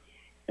Doyle.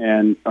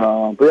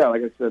 But yeah,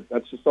 like I said,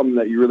 that's just something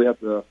that you really have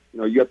to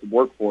you have to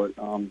work for it.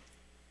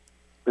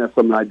 That's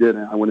something I did.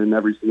 I went in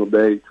every single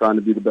day trying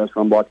to be the best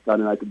run blocking tight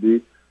end I could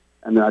be,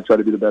 and then I tried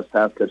to be the best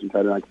pass catching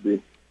tight end I could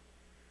be.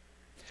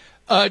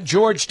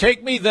 George,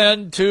 take me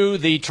then to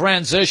the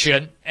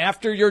transition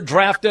after you're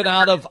drafted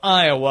out of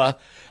Iowa.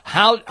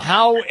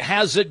 How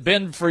has it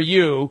been for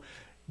you?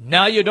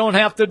 Now you don't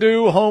have to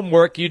do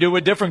homework. You do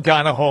a different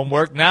kind of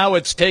homework. Now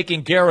it's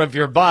taking care of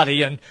your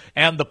body and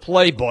the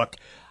playbook.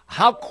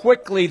 How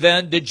quickly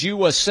then did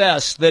you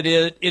assess that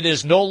it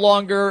is no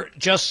longer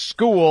just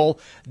school,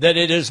 that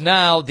it is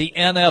now the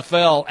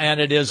NFL and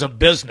it is a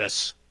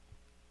business?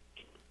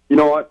 You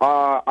know what?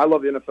 I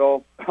love the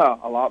NFL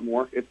a lot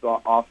more. It's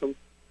awesome.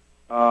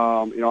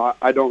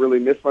 I don't really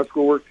miss my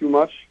schoolwork too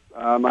much.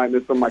 I might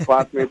miss some of my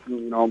classmates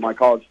and, my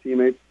college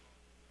teammates.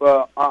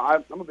 But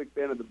I'm a big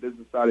fan of the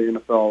business side of the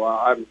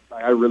NFL.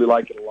 I really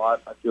like it a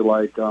lot. I feel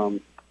like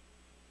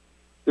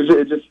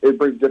it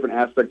brings a different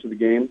aspect to the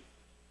game.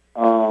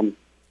 And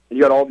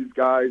you got all these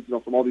guys,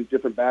 from all these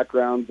different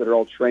backgrounds that are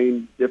all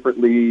trained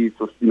differently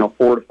for,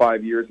 4 to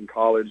 5 years in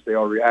college. They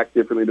all react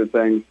differently to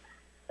things.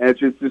 And it's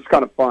just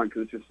kind of fun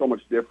because it's just so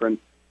much different.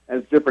 And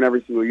it's different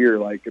every single year.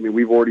 Like,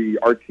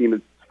 our team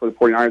is, for the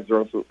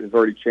 49ers has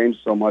already changed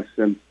so much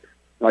since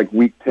like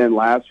week 10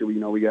 last year.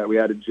 We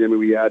added Jimmy,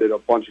 we added a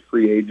bunch of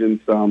free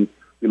agents.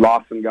 We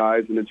lost some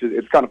guys, and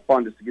it's kind of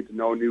fun just to get to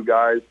know new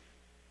guys.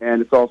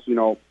 And it's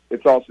also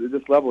at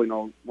this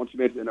level, once you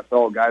make the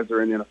NFL, guys that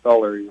are in the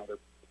NFL are they're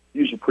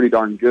usually pretty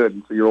darn good,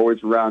 and so you're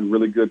always around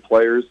really good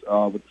players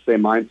with the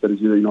same mindset as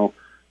you.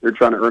 They're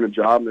trying to earn a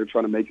job, and they're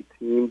trying to make a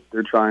team.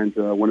 They're trying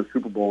to win a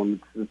Super Bowl,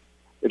 and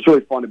it's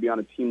really fun to be on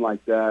a team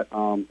like that.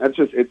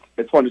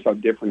 It's fun just how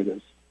different it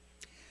is.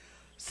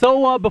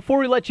 So before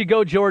we let you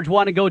go, George,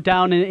 want to go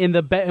down in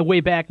the way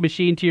back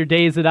machine to your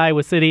days at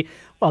Iowa City.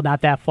 Well,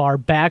 not that far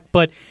back,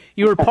 but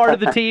you were part of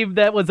the team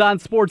that was on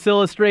Sports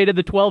Illustrated,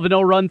 the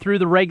 12-0 run through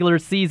the regular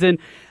season,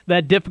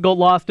 that difficult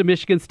loss to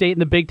Michigan State in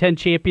the Big Ten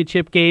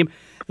championship game.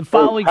 The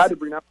following,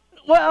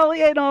 Well,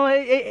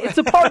 it's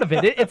a part of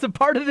it. It's a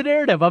part of the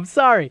narrative. I'm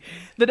sorry.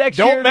 The next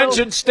year, Don't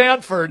mention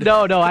Stanford.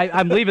 No,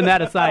 I'm leaving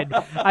that aside.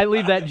 I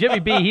leave that. Jimmy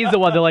B, he's the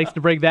one that likes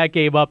to bring that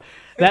game up.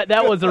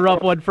 That was a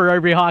rough one for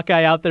every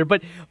Hawkeye out there.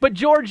 But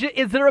George,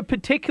 is there a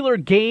particular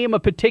game, a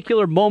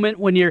particular moment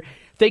when you're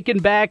thinking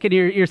back and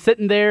you're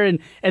sitting there and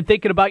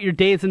thinking about your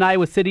days in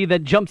Iowa City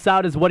that jumps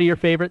out as one of your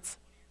favorites?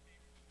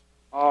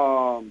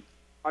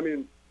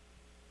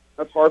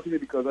 That's hard for me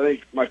because I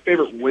think my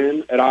favorite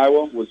win at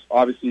Iowa was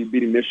obviously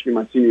beating Michigan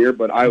my senior year,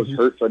 but I was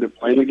hurt, so I didn't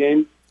play in the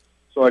game.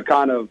 So I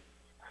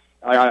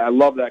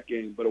love that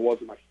game, but it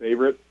wasn't my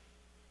favorite.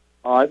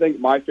 I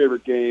think my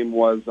favorite game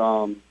was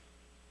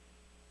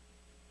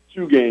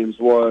two games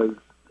was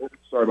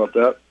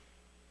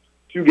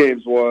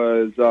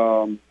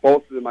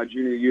both in my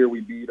junior year.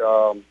 We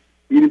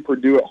beating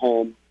Purdue at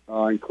home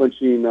and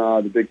clinching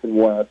the Big Ten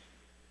West.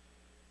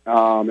 That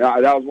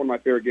was one of my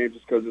favorite games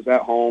just because it was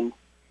at home.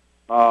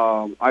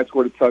 I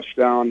scored a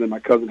touchdown, then my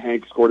cousin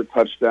Hank scored a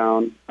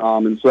touchdown,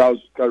 and so that was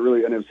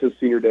and it was his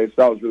senior day, so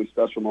that was a really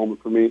special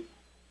moment for me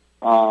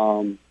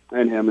and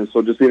him. And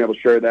so just being able to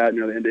share that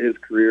near the end of his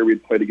career,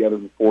 we'd played together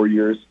for 4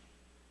 years.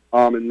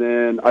 And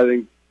then I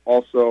think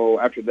also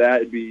after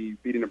that, it'd be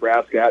beating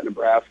Nebraska at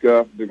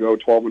Nebraska to go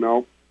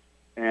 12-0.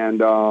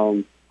 And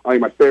I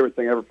think my favorite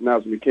thing ever from that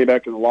was when we came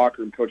back in the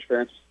locker room, Coach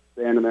Ferentz was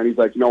standing there, and he's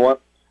like, you know what?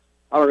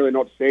 I don't really know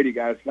what to say to you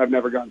guys. I've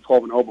never gotten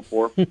 12-0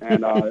 before,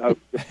 and that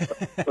was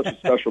such a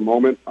special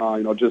moment.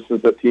 Just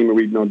as a team,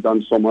 we've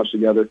done so much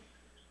together.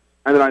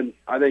 And then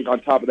I think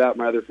on top of that,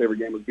 my other favorite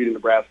game was beating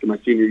Nebraska my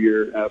senior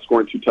year,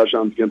 scoring 2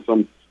 touchdowns against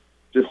them.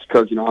 Just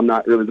because I'm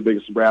not really the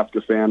biggest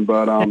Nebraska fan,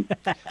 but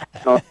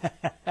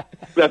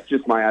that's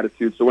just my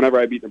attitude. So whenever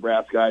I beat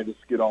Nebraska, I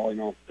just get all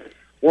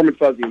warm and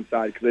fuzzy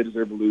inside because they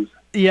deserve to lose.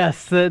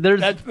 Yes,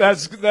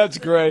 that's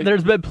great.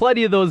 There's been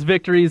plenty of those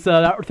victories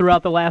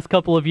throughout the last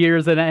couple of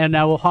years, and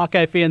now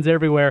Hawkeye fans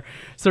everywhere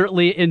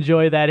certainly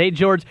enjoy that. Hey,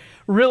 George,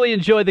 really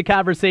enjoyed the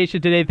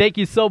conversation today. Thank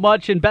you so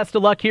much, and best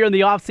of luck here in the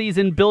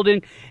offseason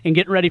building and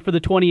getting ready for the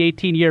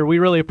 2018 year. We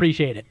really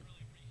appreciate it.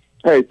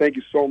 Hey, thank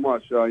you so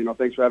much.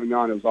 Thanks for having me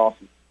on. It was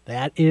awesome.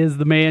 That is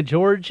the man,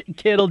 George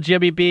Kittle,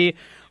 Jimmy B.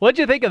 What'd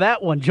you think of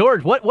that one,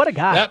 George? What a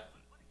guy.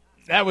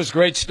 That was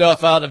great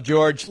stuff out of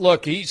George.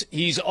 Look,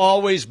 he's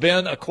always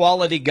been a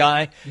quality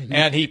guy,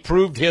 and he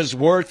proved his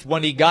worth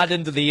when he got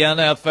into the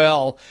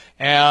NFL.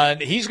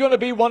 And he's going to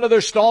be one of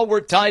their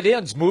stalwart tight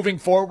ends moving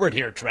forward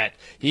here, Trent.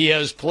 He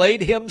has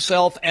played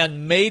himself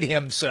and made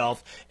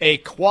himself a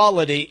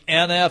quality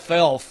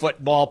NFL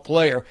football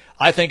player.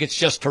 I think it's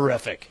just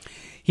terrific.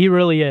 He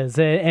really is,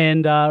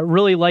 and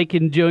really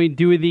enjoying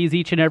doing these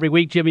each and every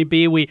week, Jimmy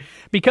B.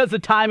 Because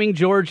of timing,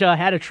 George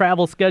had a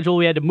travel schedule.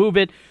 We had to move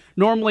it.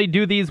 Normally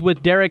do these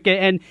with Derek,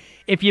 and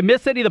if you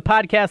miss any of the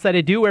podcasts that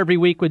I do every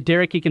week with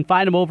Derek, you can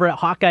find them over at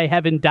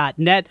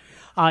HawkeyeHeaven.net.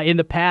 In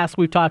the past,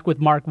 we've talked with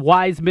Mark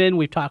Wiseman,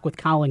 we've talked with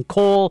Colin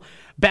Cole,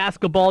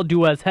 basketball,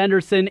 Duez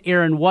Henderson,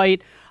 Aaron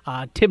White,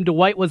 Tim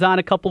DeWhite was on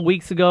a couple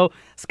weeks ago,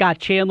 Scott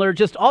Chandler,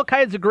 just all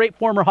kinds of great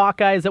former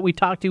Hawkeyes that we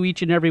talk to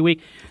each and every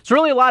week. It's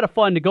really a lot of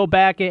fun to go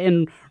back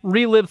and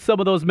relive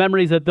some of those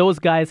memories that those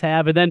guys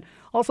have, and then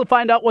also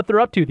find out what they're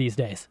up to these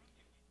days.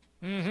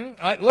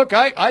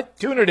 I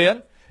tune it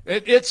in.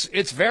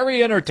 It's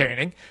very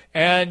entertaining,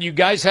 and you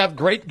guys have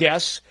great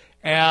guests.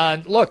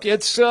 And look,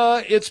 it's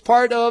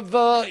part of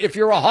if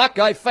you're a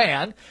Hawkeye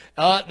fan,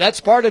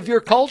 that's part of your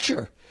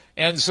culture.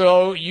 And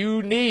so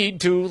you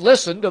need to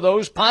listen to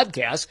those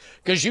podcasts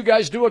because you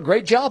guys do a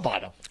great job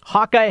on them.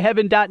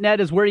 HawkeyeHeaven.net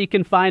is where you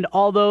can find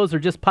all those, or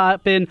just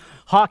pop in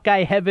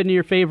Hawkeye Heaven to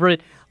your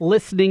favorite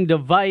listening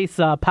device,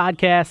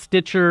 podcast,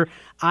 Stitcher,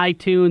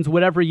 iTunes,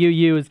 whatever you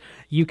use.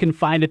 You can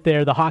find it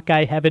there, the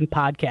Hawkeye Heaven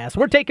podcast.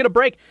 We're taking a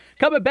break.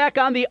 Coming back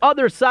on the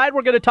other side,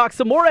 we're going to talk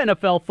some more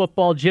NFL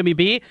football, Jimmy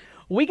B.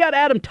 We got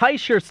Adam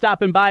Teicher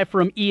stopping by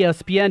from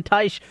ESPN.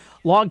 Teicher,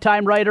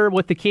 longtime writer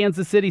with the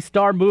Kansas City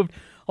Star, moved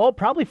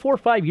probably 4 or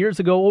 5 years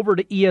ago over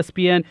to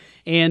ESPN,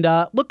 and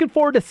looking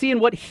forward to seeing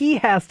what he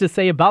has to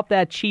say about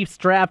that Chiefs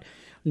draft.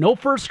 No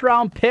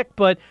first-round pick,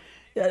 but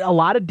a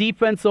lot of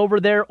defense over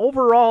there.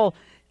 Overall,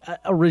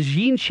 a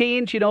regime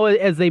change,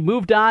 as they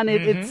moved on.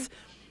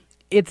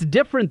 It's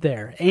different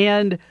there.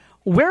 And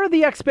where are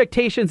the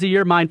expectations in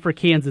your mind for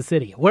Kansas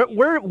City?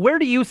 Where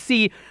do you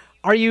see,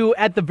 are you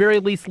at the very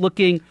least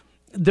looking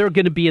they're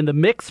going to be in the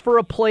mix for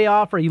a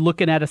playoff? Are you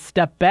looking at a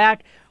step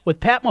back? With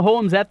Pat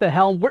Mahomes at the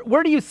helm,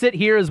 where do you sit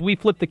here as we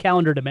flip the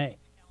calendar to May?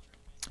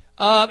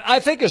 I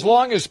think as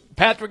long as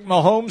Patrick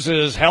Mahomes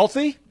is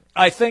healthy,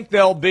 I think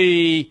they'll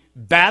be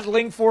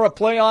battling for a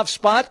playoff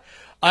spot.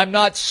 I'm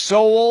not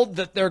sold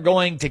that they're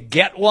going to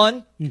get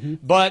one,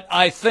 but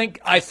I think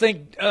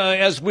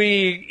as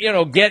we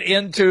get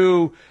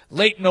into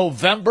late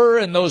November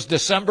and those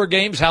December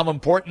games, how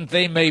important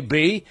they may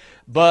be.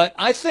 But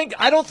I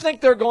don't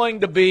think they're going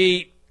to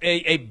be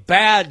a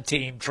bad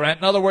team, Trent.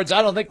 In other words,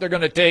 I don't think they're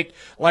going to take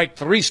like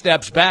 3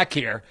 steps back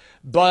here,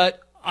 but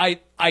I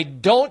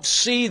don't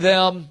see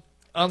them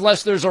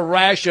unless there's a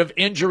rash of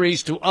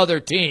injuries to other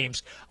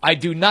teams, I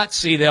do not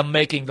see them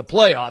making the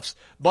playoffs,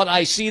 but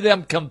I see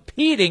them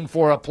competing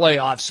for a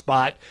playoff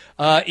spot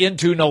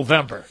into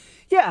November.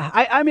 Yeah,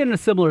 I'm in a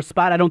similar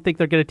spot. I don't think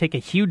they're going to take a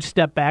huge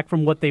step back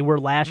from what they were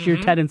last year,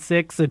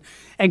 10-6,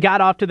 and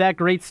got off to that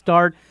great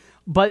start.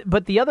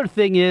 But the other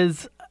thing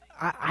is,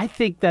 I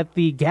think that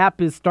the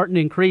gap is starting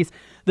to increase.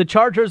 The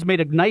Chargers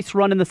made a nice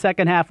run in the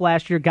second half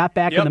last year, got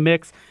back in the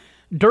mix.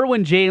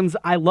 Derwin James,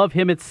 I love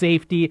him at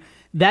safety.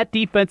 That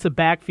defensive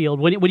backfield,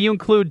 when you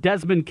include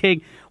Desmond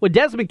King,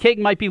 Desmond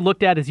King might be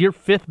looked at as your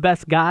fifth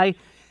best guy.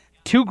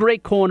 Two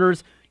great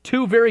corners,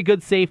 two very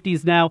good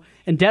safeties now,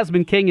 and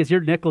Desmond King is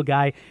your nickel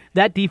guy.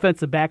 That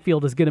defensive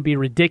backfield is going to be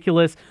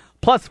ridiculous,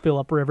 plus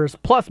Phillip Rivers,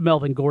 plus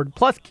Melvin Gordon,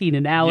 plus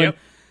Keenan Allen. Yep.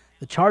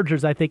 The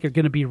Chargers, I think, are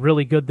going to be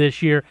really good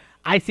this year.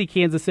 I see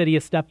Kansas City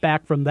a step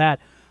back from that,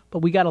 but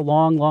we got a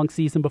long, long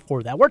season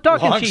before that. We're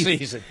talking Chiefs.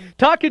 Season.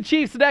 Talking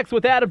Chiefs next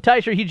with Adam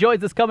Teicher. He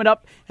joins us coming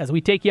up as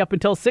we take you up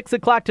until 6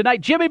 o'clock tonight.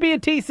 Jimmy B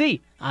and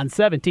TC on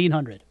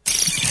 1700.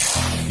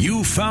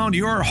 You found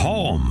your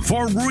home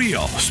for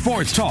real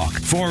sports talk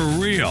for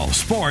real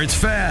sports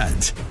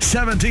fans.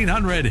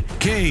 1700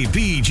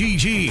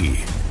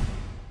 KBGG.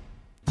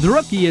 The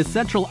Rookie is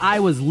Central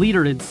Iowa's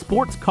leader in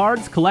sports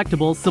cards,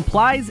 collectibles,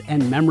 supplies,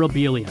 and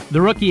memorabilia.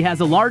 The Rookie has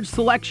a large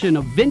selection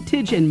of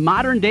vintage and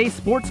modern-day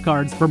sports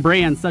cards from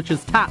brands such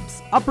as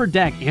Topps, Upper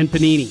Deck, and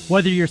Panini.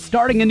 Whether you're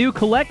starting a new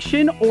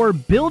collection or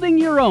building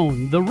your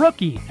own, The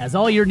Rookie has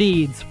all your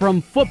needs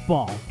from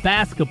football,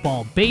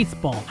 basketball,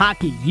 baseball,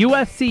 hockey,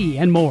 UFC,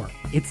 and more.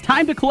 It's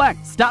time to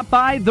collect. Stop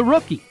by The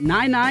Rookie,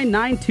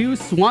 9992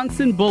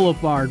 Swanson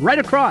Boulevard, right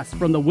across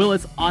from the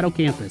Willis Auto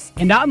Campus,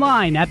 and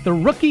online at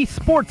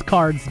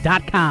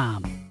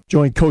therookie-sportscards.com.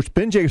 Join Coach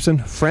Ben Jacobson,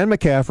 Fran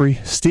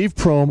McCaffrey, Steve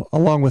Prohm,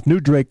 along with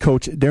new Drake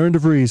coach Darren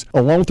DeVries,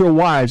 along with their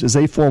wives as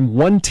they form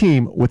one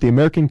team with the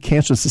American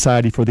Cancer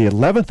Society for the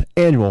 11th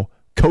annual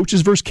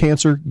Coaches vs.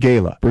 Cancer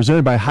Gala,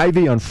 presented by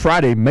Hy-Vee on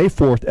Friday, May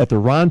 4th at the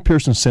Ron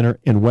Pearson Center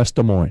in West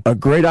Des Moines. A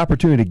great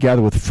opportunity to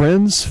gather with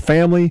friends,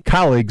 family,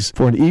 colleagues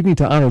for an evening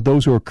to honor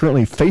those who are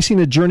currently facing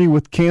a journey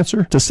with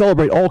cancer, to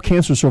celebrate all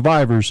cancer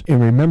survivors,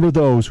 and remember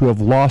those who have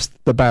lost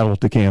the battle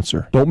to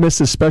cancer. Don't miss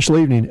this special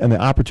evening and the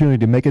opportunity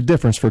to make a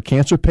difference for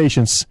cancer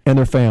patients and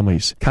their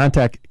families.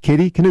 Contact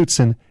Katie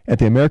Knutson at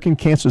the American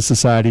Cancer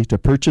Society to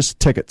purchase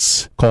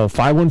tickets. Call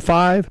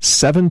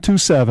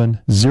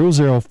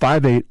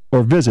 515-727-0058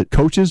 or visit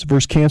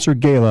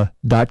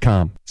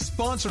coachesvscancergala.com.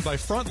 Sponsored by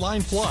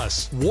Frontline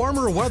Plus.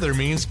 Warmer weather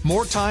means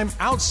more time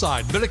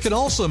outside, but it can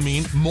also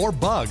mean more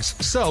bugs.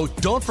 So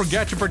don't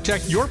forget to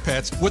protect your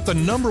pets with the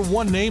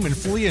 #1 name in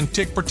flea and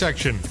tick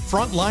protection.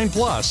 Frontline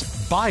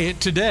Plus. Buy it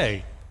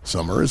today.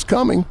 Summer is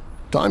coming.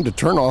 Time to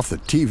turn off the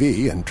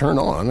TV and turn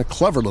on a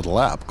clever little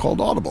app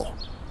called Audible.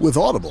 With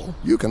Audible,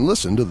 you can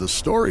listen to the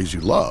stories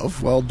you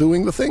love while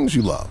doing the things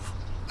you love.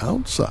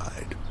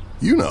 Outside.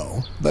 You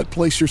know, that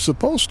place you're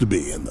supposed to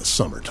be in the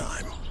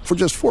summertime. For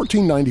just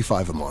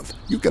 $14.95 a month,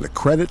 you get a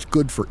credit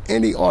good for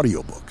any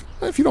audiobook.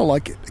 If you don't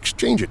like it,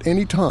 exchange it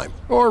any time,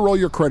 or roll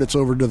your credits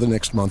over to the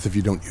next month if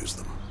you don't use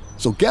them.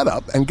 So get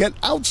up and get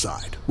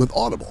outside with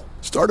Audible.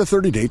 Start a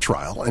 30-day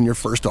trial and your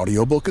first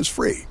audiobook is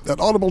free at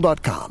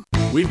audible.com.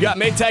 We've got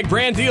Maytag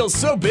brand deals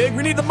so big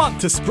we need the month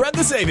to spread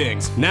the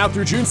savings. Now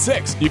through June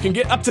 6th, you can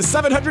get up to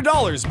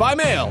 $700 by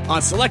mail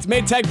on select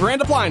Maytag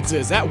brand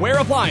appliances at Ware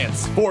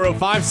Appliance,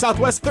 405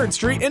 Southwest 3rd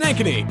Street in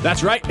Ankeny.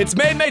 That's right, it's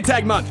May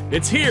Maytag month.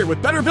 It's here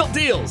with better built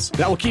deals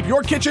that will keep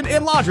your kitchen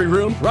and laundry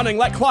room running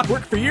like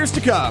clockwork for years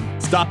to come.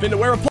 Stop into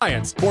Ware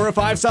Appliance,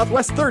 405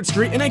 Southwest 3rd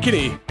Street in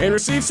Ankeny, and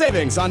receive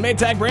savings on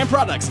Maytag brand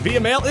products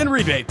via mail and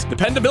rebate.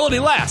 Dependability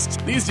lasts.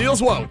 These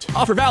deals won't.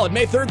 Offer valid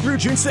May 3rd through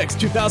June 6th,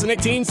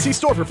 2018. See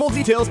store for full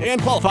details and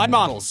qualified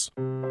models.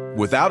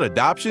 Without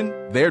adoption,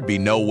 there'd be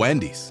no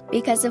Wendy's.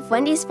 Because if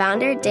Wendy's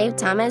founder, Dave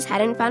Thomas,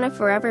 hadn't found a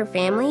forever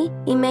family,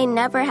 he may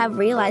never have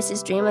realized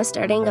his dream of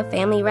starting a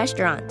family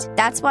restaurant.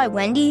 That's why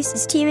Wendy's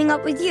is teaming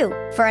up with you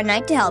for a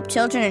night to help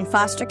children in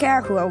foster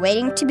care who are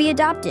waiting to be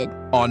adopted.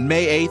 On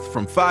May 8th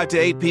from 5 to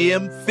 8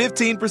 p.m.,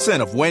 15%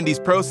 of Wendy's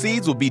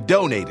proceeds will be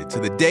donated to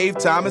the Dave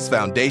Thomas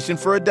Foundation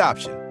for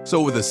Adoption.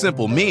 So with a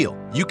simple meal,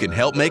 you can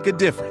help make a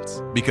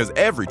difference, because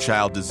every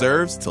child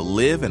deserves to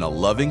live in a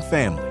loving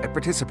family. At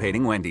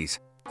participating Wendy's.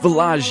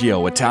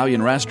 Villaggio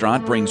Italian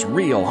Restaurant brings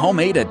real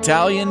homemade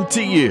Italian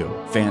to you.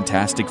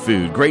 Fantastic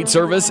food, great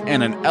service,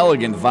 and an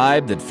elegant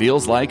vibe that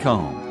feels like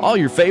home. All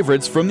your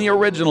favorites from the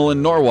original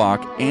in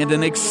Norwalk and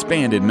an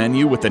expanded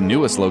menu with the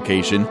newest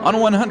location on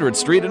 100th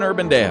Street in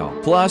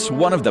Urbandale. Plus,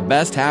 one of the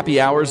best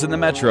happy hours in the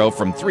metro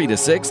from 3 to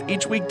 6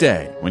 each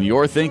weekday. When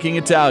you're thinking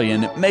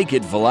Italian, make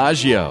it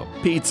Villaggio.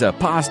 Pizza,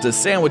 pasta,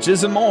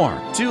 sandwiches, and more.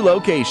 2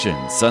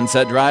 locations,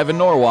 Sunset Drive in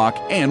Norwalk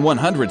and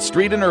 100th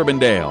Street in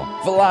Urbandale.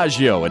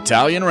 Villaggio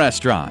Italian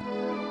Restaurant.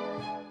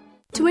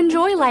 To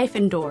enjoy life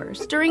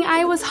indoors during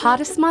Iowa's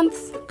hottest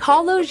months,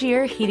 call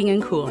Logier Heating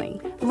and Cooling.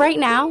 Right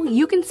now,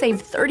 you can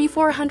save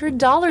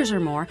 $3,400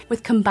 or more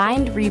with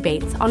combined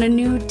rebates on a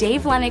new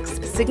Dave Lennox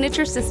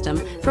signature system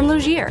from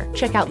Logier.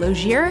 Check out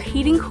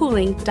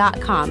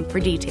LogierHeatingCooling.com for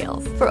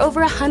details. For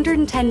over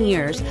 110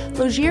 years,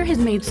 Logier has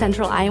made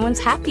Central Iowans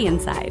happy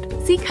inside.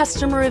 See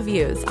customer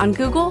reviews on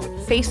Google,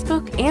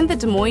 Facebook, and the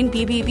Des Moines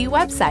BBB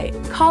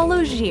website. Call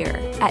Logier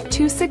at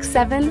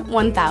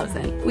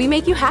 267-1000. We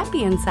make you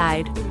happy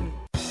inside.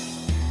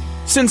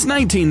 Since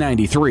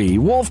 1993,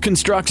 Wolf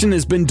Construction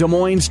has been Des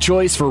Moines'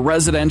 choice for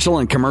residential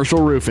and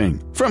commercial roofing.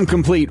 From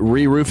complete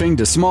re-roofing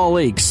to small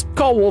leaks,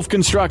 call Wolf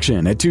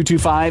Construction at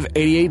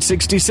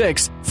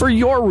 225-8866 for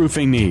your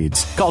roofing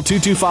needs. Call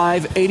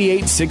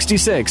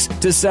 225-8866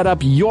 to set up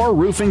your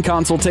roofing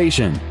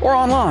consultation or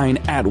online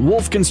at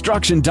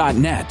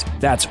wolfconstruction.net.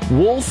 That's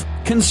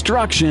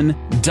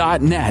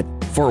wolfconstruction.net.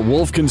 For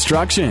Wolf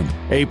Construction,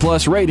 A+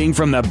 rating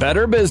from the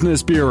Better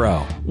Business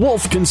Bureau.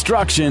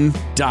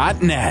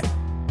 wolfconstruction.net.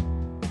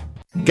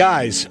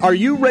 Guys, are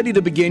you ready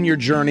to begin your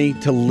journey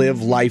to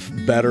live life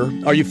better?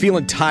 Are you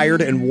feeling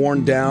tired and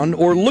worn down,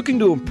 or looking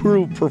to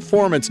improve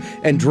performance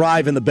and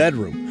drive in the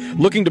bedroom?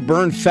 Looking to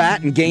burn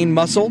fat and gain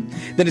muscle?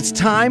 Then it's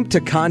time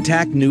to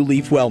contact New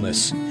Leaf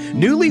Wellness.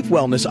 New Leaf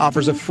Wellness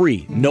offers a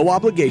free,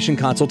 no-obligation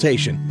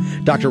consultation.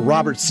 Dr.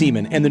 Robert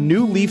Seaman and the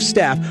New Leaf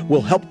staff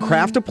will help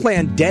craft a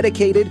plan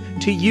dedicated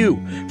to you.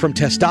 From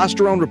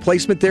testosterone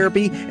replacement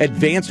therapy,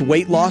 advanced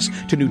weight loss,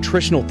 to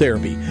nutritional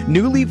therapy,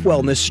 New Leaf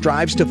Wellness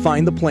strives to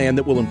find the plan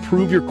that will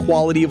improve your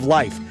quality of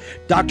life.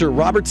 Dr.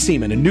 Robert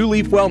Seaman and New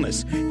Leaf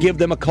Wellness. Give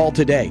them a call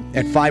today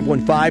at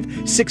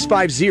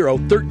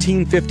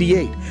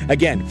 515-650-1358.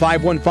 Again,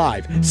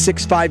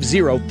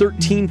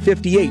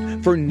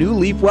 515-650-1358 for New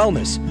Leaf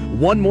Wellness.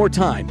 One more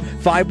time,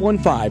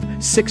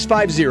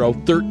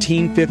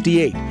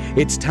 515-650-1358.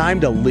 It's time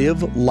to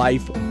live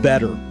life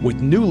better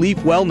with New Leaf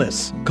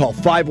Wellness. Call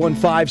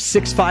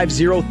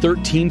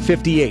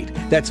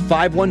 515-650-1358. That's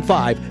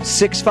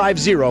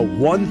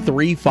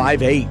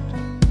 515-650-1358.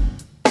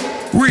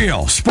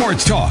 Real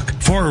sports talk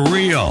for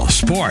real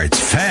sports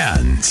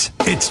fans.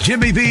 It's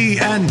Jimmy B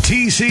and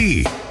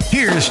TC.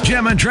 Here's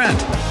Jim and Trent.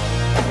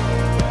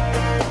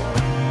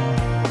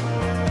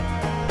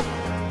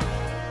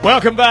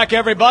 Welcome back,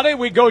 everybody.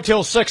 We go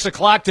till 6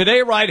 o'clock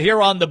today right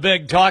here on the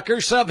Big Talker,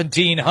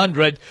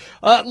 1700.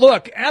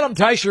 Look, Adam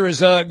Teicher is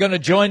going to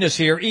join us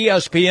here,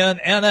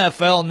 ESPN,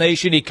 NFL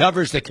Nation. He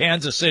covers the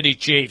Kansas City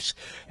Chiefs.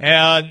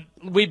 And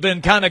we've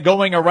been kind of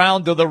going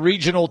around to the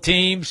regional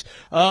teams,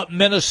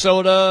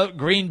 Minnesota,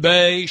 Green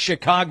Bay,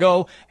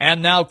 Chicago,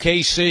 and now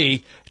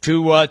KC,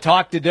 to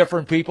talk to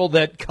different people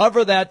that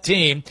cover that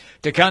team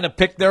to kind of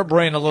pick their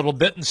brain a little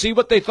bit and see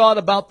what they thought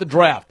about the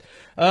draft.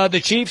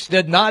 The Chiefs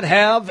did not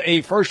have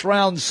a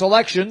first-round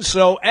selection,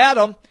 so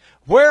Adam,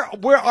 where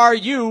are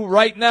you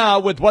right now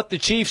with what the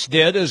Chiefs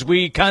did as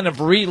we kind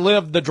of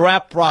relived the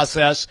draft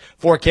process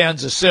for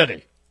Kansas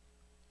City?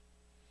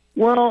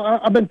 Well,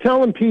 I've been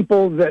telling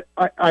people that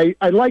I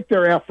like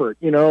their effort.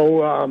 You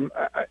know,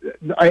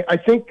 I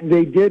think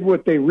they did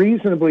what they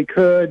reasonably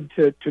could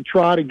to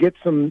try to get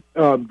some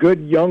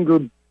good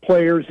younger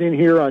players in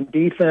here on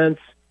defense.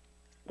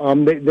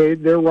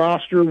 Their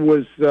roster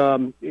was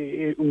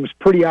it was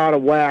pretty out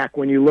of whack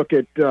when you look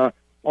at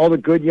all the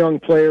good young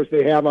players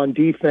they have on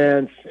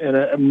defense and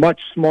a much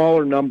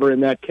smaller number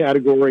in that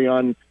category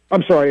all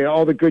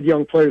the good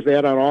young players they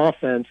had on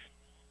offense.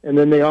 And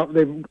then they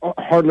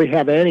hardly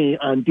have any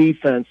on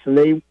defense,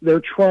 and they're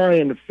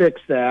trying to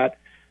fix that.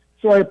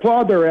 So I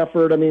applaud their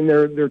effort. I mean,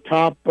 their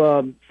top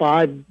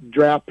 5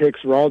 draft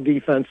picks were all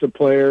defensive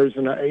players,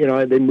 and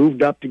they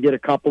moved up to get a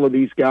couple of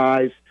these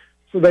guys,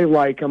 so they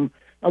like them.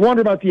 I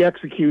wonder about the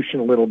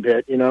execution a little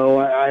bit.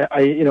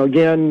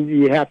 Again,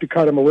 you have to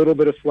cut them a little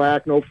bit of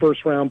slack. No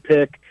first round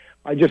pick.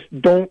 I just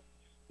don't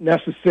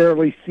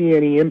necessarily see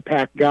any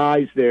impact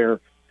guys there.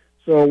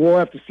 So we'll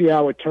have to see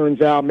how it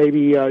turns out.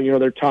 Maybe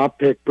their top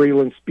pick,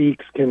 Breeland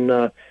Speaks,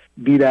 can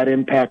be that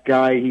impact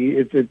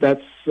guy.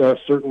 That's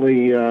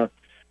certainly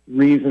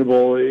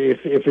reasonable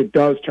if it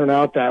does turn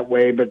out that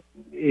way. But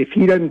if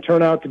he doesn't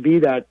turn out to be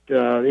that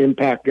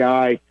impact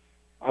guy,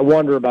 I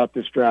wonder about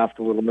this draft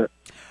a little bit.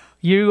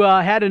 You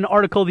had an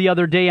article the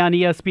other day on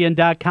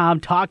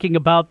ESPN.com talking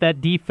about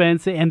that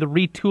defense and the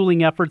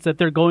retooling efforts that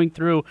they're going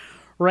through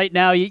right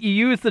now. You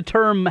use the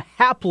term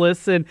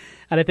hapless, and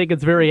I think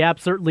it's very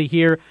apt, certainly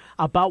here,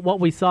 about what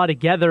we saw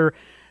together.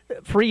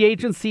 Free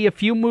agency, a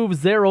few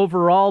moves there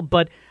overall,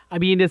 but, I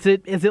mean, is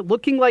it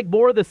looking like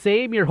more of the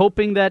same? You're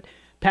hoping that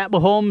Pat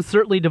Mahomes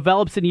certainly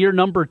develops in year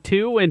number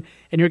 2, and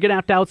you're going to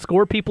have to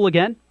outscore people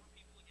again?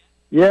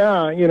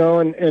 Yeah,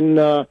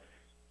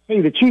 hey,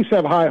 the Chiefs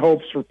have high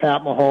hopes for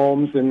Pat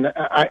Mahomes, and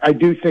I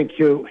do think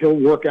he'll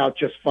work out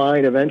just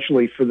fine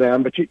eventually for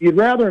them, but you'd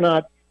rather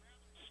not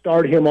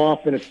start him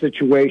off in a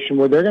situation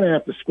where they're going to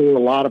have to score a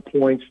lot of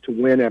points to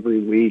win every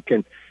week,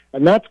 and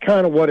that's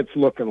kind of what it's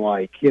looking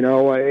like.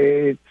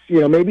 Maybe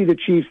the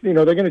Chiefs, they're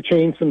going to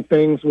change some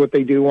things what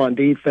they do on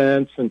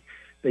defense, and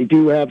They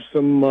do have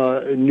some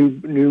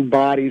new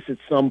bodies at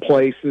some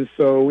places,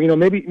 so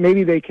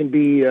maybe they can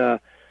be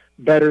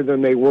better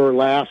than they were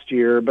last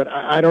year. But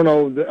I don't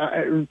know.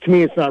 To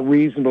me, it's not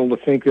reasonable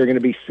to think they're going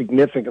to be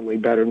significantly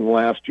better than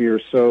last year.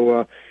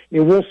 So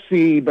we'll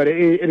see. But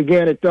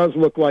again, it does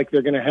look like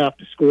they're going to have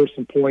to score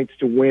some points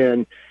to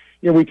win.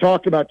 We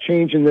talked about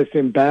changing this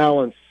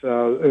imbalance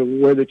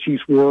where the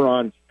Chiefs were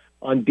on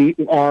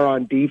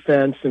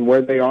defense and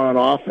where they are on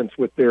offense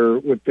with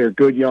their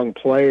good young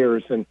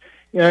players. And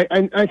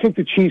I think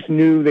the Chiefs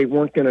knew they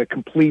weren't going to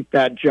complete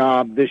that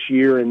job this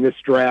year in this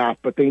draft,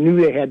 but they knew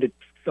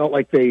felt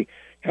like they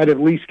had to at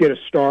least get a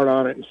start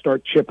on it and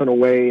start chipping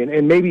away.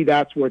 And maybe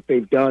that's what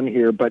they've done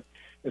here. But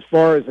as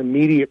far as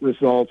immediate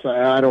results,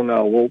 I don't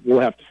know. We'll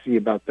have to see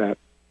about that.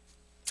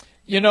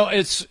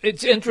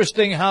 It's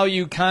interesting how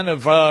you kind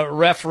of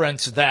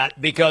reference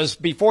that, because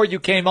before you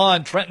came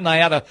on, Trent and I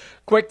had a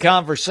quick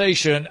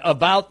conversation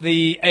about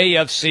the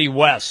AFC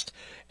West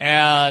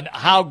and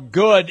how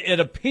good it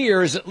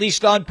appears, at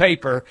least on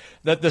paper,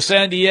 that the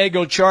San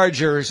Diego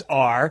Chargers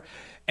are.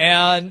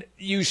 And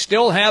you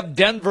still have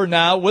Denver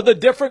now with a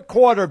different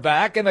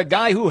quarterback and a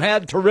guy who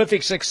had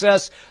terrific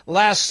success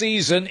last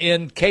season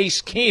in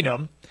Case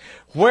Keenum.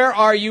 Where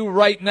are you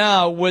right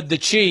now with the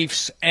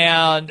Chiefs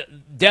and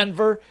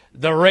Denver,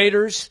 the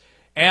Raiders,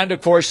 and,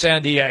 of course,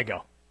 San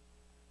Diego?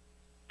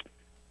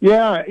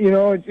 Yeah,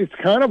 it's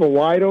kind of a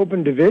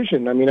wide-open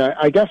division. I mean,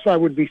 I guess I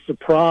would be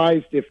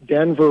surprised if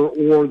Denver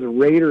or the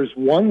Raiders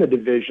won the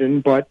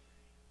division, but,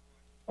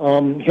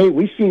 hey,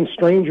 we've seen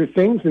stranger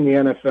things in the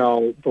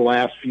NFL the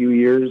last few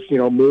years.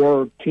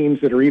 More teams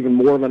that are even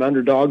more of an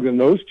underdog than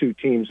those two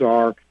teams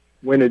are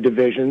win a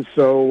division.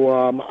 So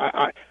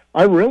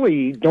I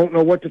really don't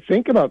know what to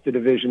think about the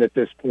division at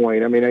this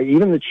point. I mean,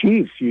 even the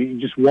Chiefs, you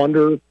just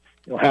wonder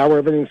how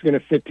everything's going to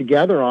fit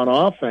together on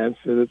offense.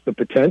 The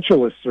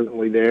potential is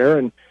certainly there,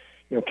 and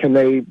can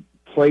they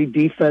play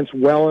defense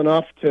well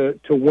enough to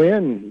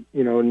win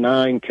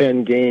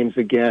 9-10 games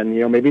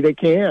again? Maybe they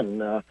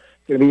can.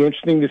 It's going to be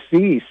interesting to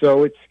see.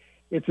 So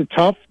it's a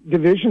tough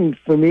division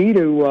for me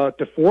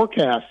to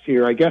forecast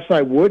here. I guess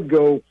I would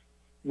go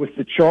with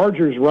the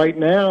Chargers right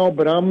now,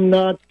 but I'm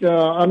not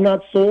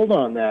sold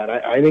on that.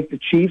 I think the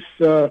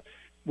Chiefs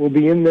will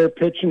be in there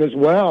pitching as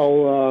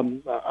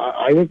well.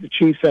 I think the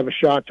Chiefs have a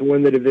shot to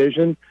win the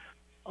division.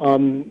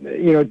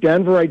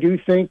 Denver, I do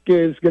think,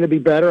 is going to be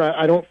better.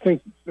 I don't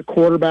think the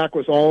quarterback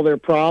was all their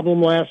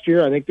problem last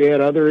year. I think they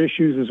had other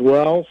issues as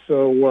well.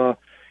 So,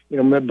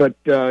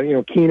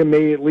 Keenum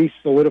may at least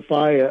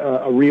solidify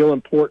a real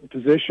important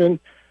position.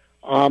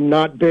 I'm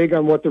not big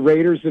on what the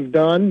Raiders have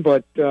done,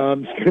 but it's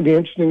going to be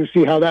interesting to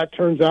see how that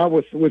turns out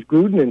with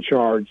Gruden in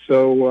charge.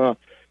 So,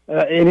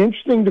 an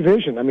interesting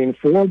division. I mean,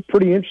 4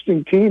 pretty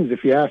interesting teams,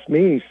 if you ask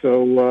me.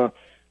 So,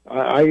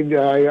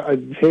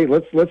 hey,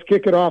 let's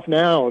kick it off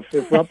now. If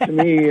it's up to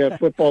me,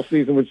 football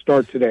season would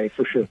start today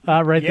for sure.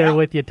 Right there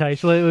with you,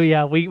 Tish.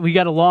 Yeah, we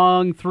got a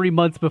long 3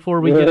 months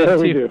before we get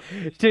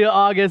into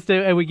August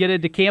and we get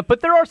into camp.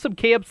 But there are some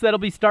camps that'll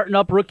be starting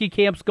up, rookie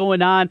camps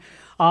going on,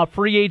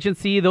 free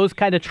agency, those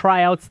kind of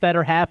tryouts that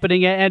are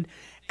happening. And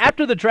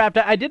after the draft,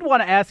 I did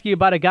want to ask you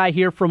about a guy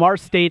here from our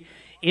state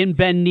in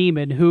Ben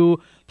Neiman,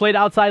 who played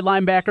outside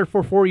linebacker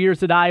for 4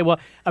 years at Iowa.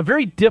 A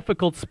very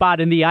difficult spot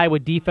in the Iowa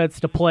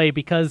defense to play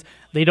because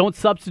they don't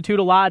substitute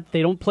a lot.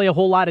 They don't play a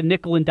whole lot of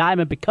nickel and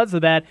dime, and because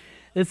of that,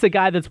 this is a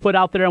guy that's put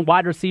out there on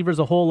wide receivers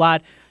a whole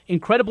lot.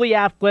 Incredibly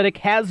athletic,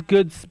 has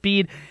good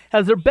speed.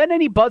 Has there been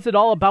any buzz at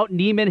all about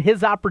Neiman,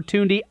 his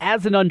opportunity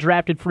as an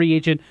undrafted free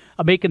agent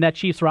of making that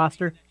Chiefs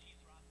roster?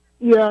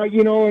 Yeah,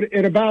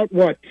 at about,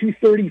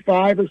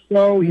 235 or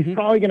so, he's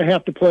probably going to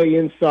have to play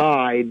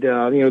inside.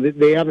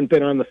 They haven't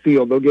been on the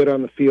field. They'll get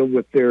on the field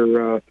with their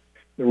the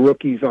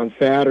rookies on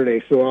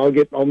Saturday, so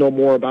I'll know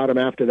more about him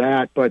after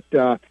that. But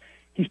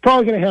he's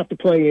probably going to have to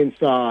play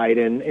inside,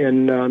 and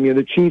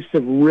the Chiefs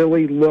have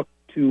really looked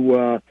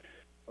to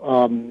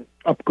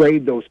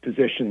upgrade those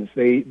positions.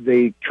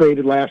 They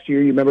traded last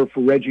year, you remember,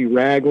 for Reggie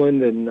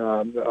Ragland, and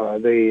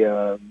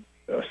they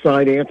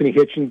signed Anthony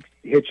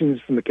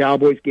Hitchens from the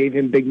Cowboys, gave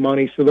him big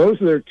money. So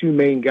those are their 2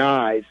 main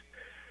guys.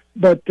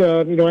 But,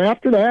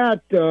 after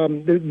that,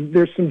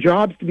 there's some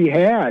jobs to be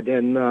had.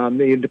 And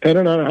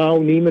depending on how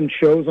Neiman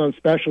shows on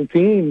special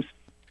teams,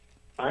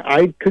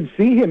 I could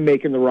see him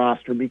making the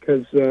roster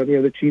because,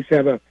 the Chiefs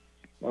have a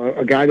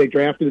guy they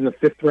drafted in the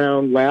 5th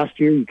round last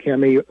year,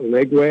 Ukeme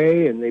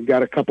Elegwe, and they've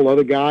got a couple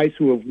other guys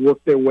who have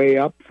worked their way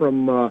up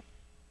from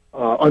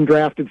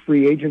undrafted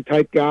free agent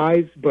type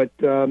guys, but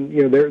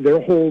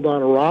their hold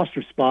on a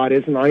roster spot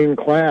isn't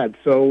ironclad.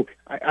 So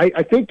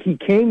I think he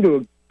came to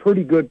a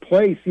pretty good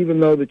place, even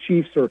though the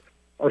Chiefs are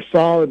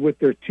solid with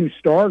their 2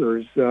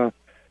 starters.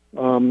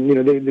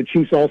 The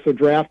Chiefs also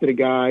drafted a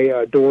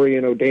guy,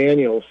 Dorian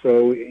O'Daniel,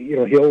 so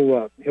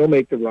he'll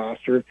make the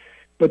roster.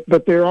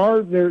 But there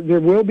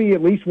will be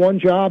at least 1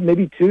 job,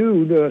 maybe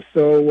 2.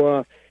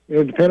 So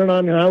depending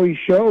on how he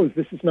shows,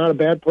 this is not a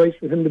bad place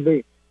for him to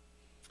be.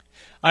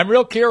 I'm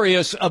real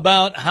curious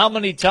about how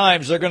many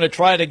times they're going to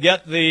try to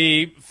get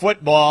the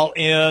football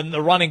in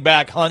the running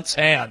back Hunt's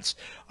hands.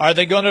 Are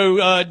they going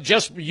to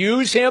just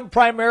use him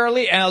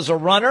primarily as a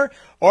runner,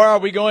 or are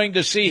we going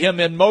to see him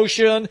in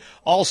motion,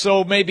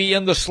 also maybe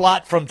in the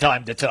slot from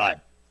time to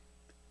time?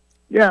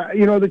 Yeah,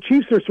 the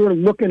Chiefs are sort of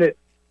looking at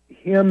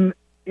him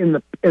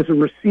as a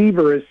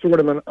receiver as sort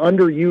of an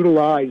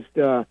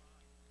underutilized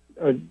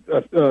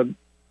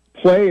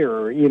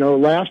player.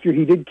 Last year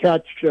he did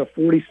catch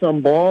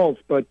 40-some balls,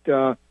 but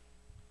he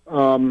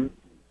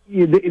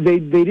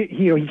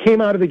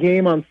came out of the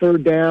game on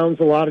third downs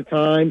a lot of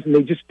times, and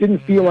they just didn't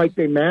feel like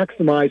they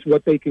maximized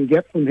what they can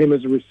get from him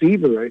as a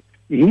receiver.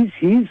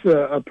 He's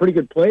a pretty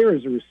good player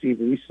as a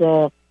receiver. We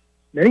saw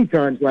many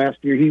times last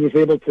year he was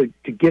able to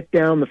get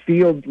down the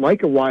field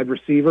like a wide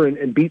receiver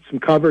and beat some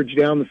coverage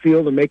down the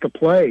field and make a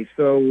play.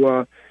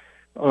 So,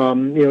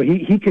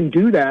 he can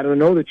do that, and I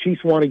know the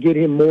Chiefs want to get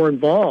him more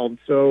involved.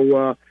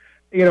 So,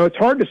 it's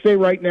hard to say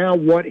right now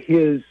what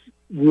his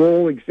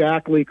role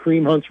exactly,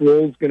 Kareem Hunt's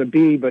role, is going to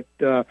be, but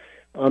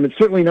it's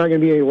certainly not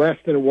going to be any less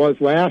than it was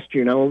last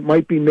year. Now, it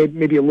might be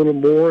maybe a little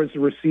more as a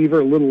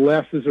receiver, a little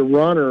less as a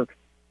runner.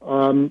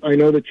 I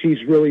know the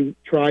Chiefs really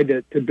tried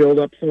to build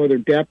up some of their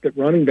depth at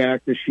running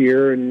back this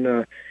year,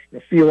 and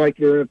feel like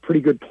they're in a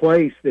pretty good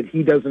place that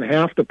he doesn't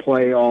have to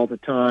play all the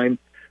time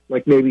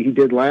like maybe he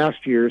did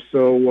last year.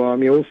 So,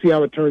 we'll see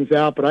how it turns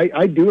out. But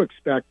I do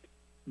expect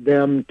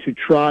them to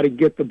try to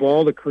get the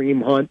ball to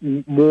Kareem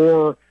Hunt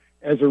more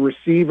as a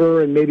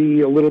receiver and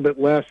maybe a little bit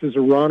less as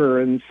a runner,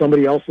 and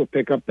somebody else will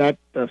pick up that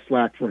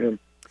slack for him.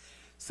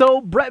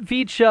 So Brett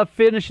Veach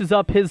finishes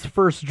up his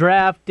first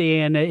draft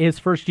and his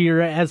first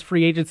year as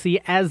free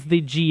agency as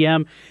the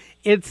GM.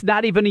 It's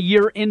not even a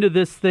year into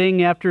this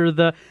thing after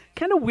the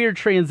kind of weird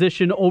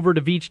transition over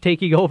to Veach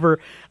taking over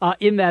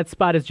in that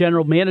spot as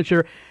general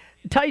manager.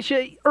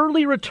 Taisha,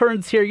 early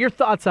returns here. Your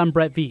thoughts on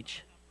Brett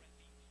Veach?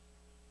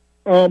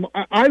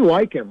 I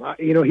like him.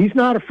 He's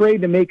not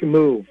afraid to make a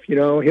move.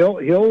 He'll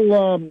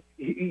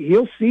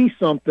see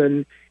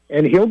something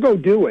and he'll go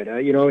do it.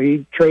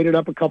 He traded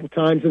up a couple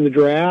times in the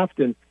draft,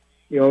 and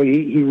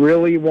he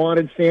really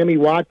wanted Sammy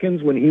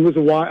Watkins when he was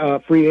a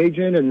free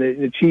agent, and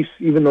the Chiefs,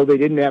 even though they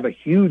didn't have a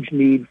huge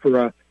need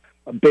for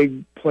a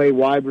big play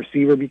wide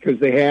receiver because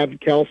they have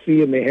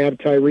Kelsey and they have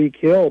Tyreek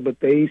Hill, but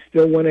they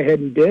still went ahead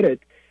and did it.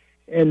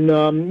 And,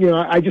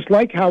 I just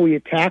like how he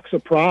attacks a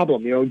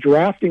problem,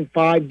 drafting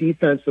 5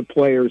 defensive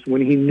players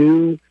when he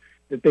knew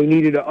that they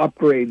needed to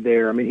upgrade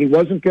there. I mean, he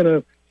wasn't going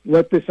to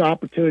let this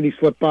opportunity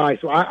slip by.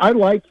 So I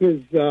like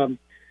his,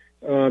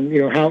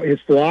 how his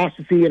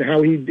philosophy and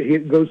how he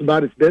goes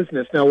about his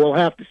business. Now, we'll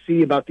have to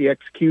see about the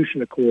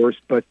execution, of course,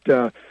 but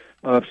so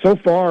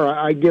far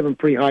I give him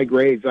pretty high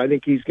grades. I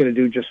think he's going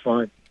to do just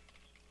fine.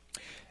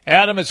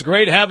 Adam, it's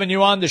great having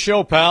you on the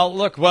show, pal.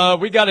 Look,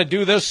 we got to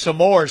do this some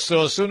more,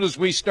 so as soon as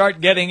we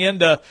start getting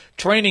into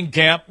training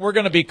camp, we're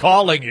going to be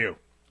calling you.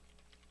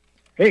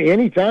 Hey,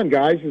 anytime,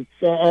 guys. It's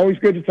always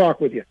good to talk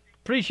with you.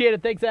 Appreciate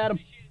it. Thanks, Adam.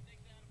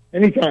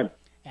 Anytime.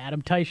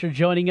 Adam Teicher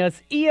joining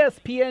us.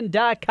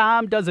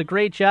 ESPN.com does a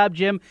great job,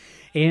 Jim,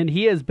 and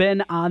he has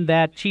been on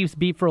that Chiefs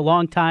beat for a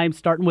long time,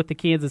 starting with the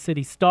Kansas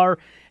City Star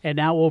and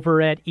now over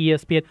at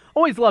ESPN.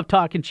 Always love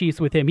talking Chiefs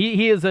with him.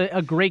 He is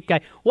a great guy.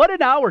 What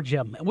an hour,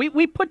 Jim.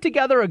 We put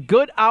together a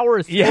good hour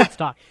of sports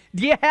talk.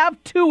 Do you have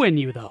 2 in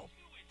you, though?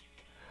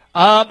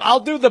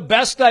 I'll do the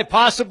best I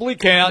possibly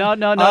can.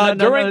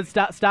 No.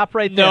 Stop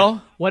right there.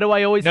 No. What do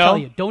I always tell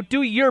you? Don't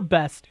do your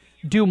best.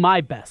 Do my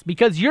best,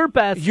 because your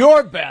best,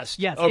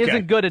 yes, okay,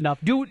 isn't good enough.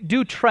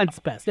 Do Trent's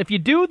best. If you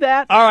do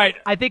that, all right,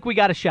 I think we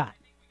got a shot.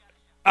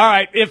 All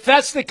right, if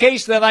that's the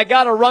case, then I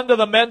got to run to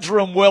the men's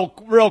room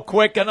real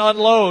quick and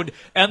unload,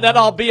 and then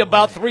I'll be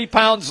about 3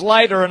 pounds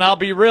lighter, and I'll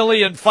be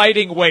really in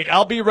fighting weight.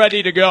 I'll be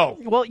ready to go.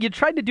 Well, you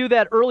tried to do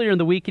that earlier in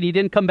the week, and you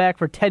didn't come back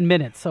for 10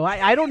 minutes, so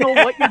I don't know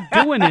what you're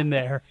doing in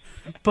there.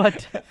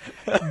 But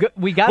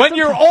we got when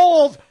you're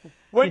old.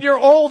 When you're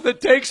old, it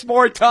takes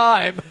more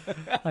time.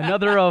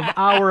 Another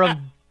hour of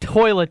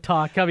toilet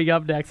talk coming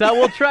up next.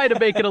 We'll try to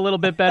make it a little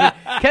bit better.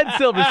 Ken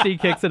Silverstein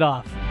kicks it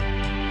off.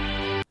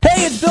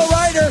 Hey, it's Bill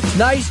Ryder.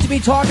 Nice to be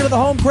talking to the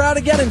home crowd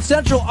again in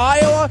central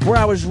Iowa, where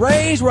I was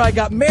raised, where I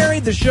got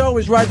married. The show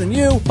is right than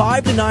you,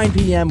 5 to 9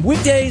 p.m.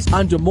 weekdays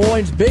on Des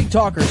Moines' Big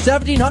Talker,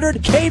 1700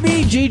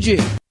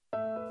 KBGG.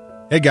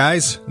 Hey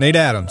guys, Nate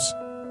Adams.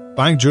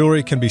 Buying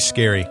jewelry can be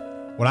scary.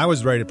 When I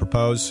was ready to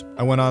propose,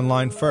 I went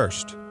online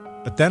first.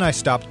 But then I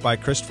stopped by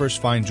Christopher's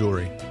Fine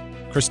Jewelry.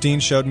 Christine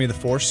showed me the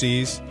 4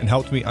 C's and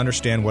helped me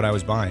understand what I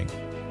was buying.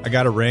 I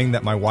got a ring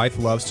that my wife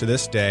loves to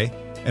this day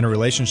and a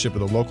relationship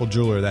with a local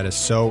jeweler that is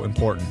so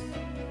important.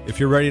 If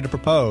you're ready to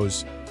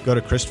propose, go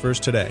to Christopher's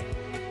today.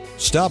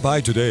 Stop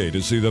by today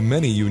to see the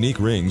many unique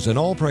rings in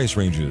all price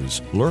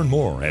ranges. Learn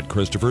more at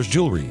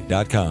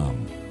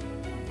Christopher'sJewelry.com.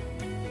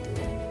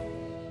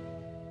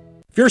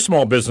 If you're a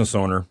small business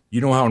owner,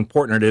 you know how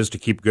important it is to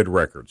keep good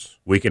records.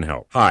 We can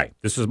help. Hi,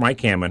 this is Mike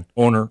Hammond,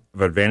 owner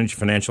of Advantage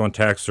Financial and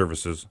Tax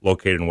Services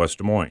located in West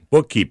Des Moines.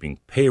 Bookkeeping,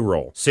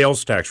 payroll,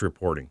 sales tax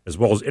reporting, as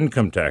well as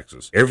income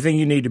taxes. Everything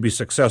you need to be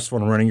successful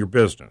in running your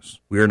business.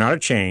 We are not a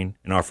chain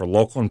and offer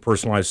local and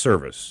personalized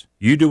service.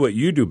 You do what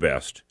you do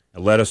best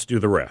and let us do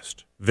the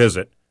rest.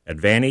 Visit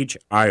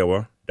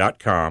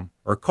AdvantageIowa.com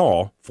or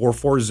call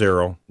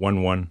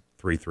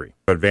 440-1133.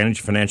 Advantage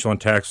Financial and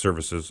Tax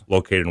Services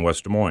located in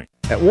West Des Moines.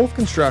 At Wolf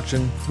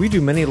Construction, we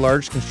do many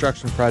large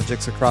construction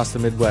projects across the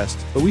Midwest,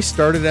 but we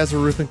started as a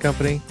roofing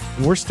company,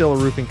 and we're still a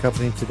roofing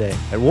company today.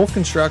 At Wolf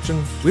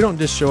Construction, we don't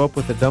just show up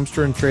with a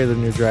dumpster and trailer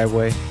in your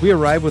driveway. We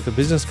arrive with a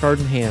business card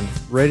in hand,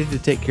 ready to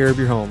take care of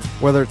your home.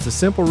 Whether it's a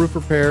simple roof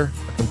repair,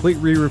 a complete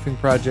re-roofing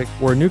project,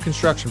 or a new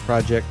construction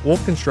project,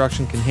 Wolf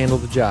Construction can handle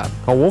the job.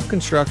 Call Wolf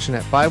Construction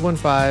at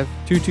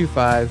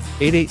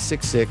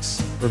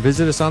 515-225-8866 or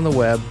visit us on the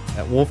web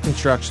at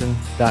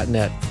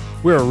wolfconstruction.net.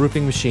 We're a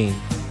roofing machine.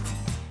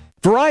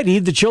 Variety,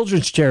 the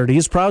children's charity,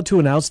 is proud to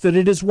announce that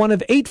it is one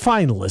of 8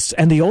 finalists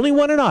and the only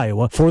one in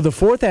Iowa for the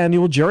 4th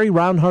annual Jerry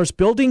Roundhouse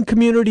Building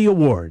Community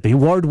Award. The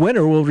award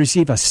winner will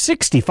receive a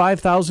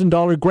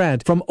 $65,000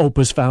 grant from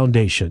Opus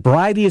Foundation.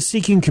 Variety is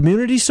seeking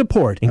community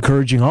support,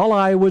 encouraging all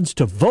Iowans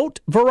to vote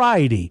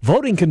Variety.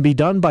 Voting can be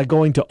done by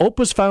going to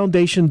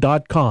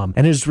opusfoundation.com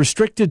and is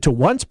restricted to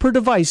once per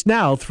device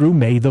now through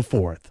May the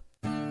 4th.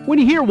 When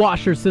you hear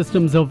Washer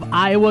Systems of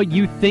Iowa,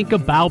 you think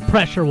about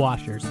pressure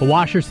washers. The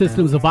Washer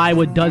Systems of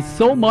Iowa does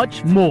so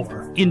much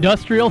more.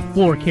 Industrial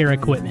floor care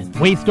equipment,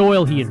 waste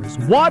oil heaters,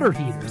 water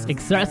heaters,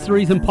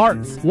 accessories and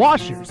parts,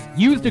 washers,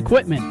 used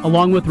equipment,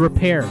 along with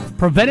repair,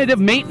 preventative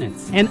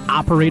maintenance, and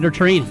operator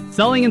training.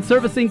 Selling and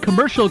servicing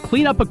commercial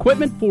cleanup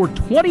equipment for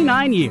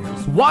 29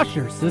 years.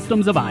 Washer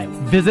Systems of Iowa.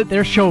 Visit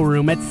their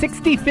showroom at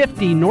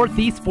 6050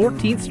 Northeast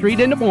 14th Street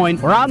in Des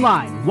Moines or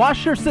online,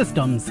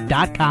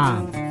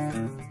 washersystems.com.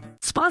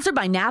 Sponsored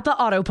by Napa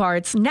Auto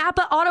Parts.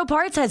 Napa Auto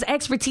Parts has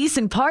expertise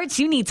in parts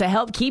you need to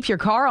help keep your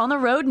car on the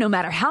road no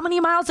matter how many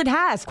miles it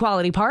has.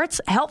 Quality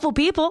parts, helpful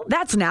people,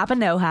 that's Napa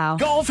know-how.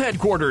 Golf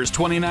Headquarters,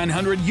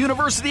 2900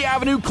 University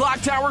Avenue,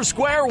 Clock Tower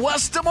Square,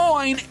 West Des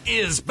Moines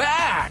is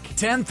back.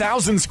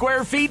 10,000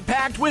 square feet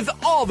packed with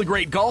all the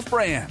great golf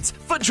brands.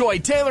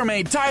 FootJoy,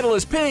 TaylorMade,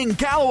 Titleist, Ping,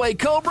 Callaway,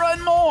 Cobra,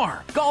 and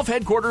more. Golf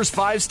Headquarters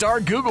 5-star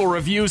Google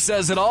review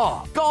says it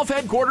all. Golf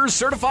Headquarters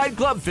certified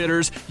club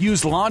fitters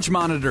use launch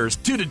monitors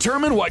to determine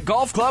what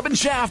golf club and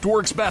shaft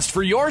works best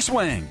for your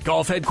swing.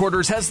 Golf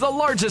Headquarters has the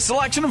largest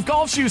selection of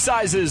golf shoe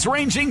sizes,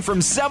 ranging from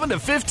 7 to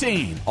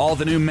 15. All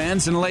the new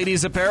men's and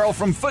ladies' apparel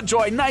from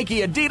FootJoy,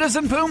 Nike, Adidas,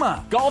 and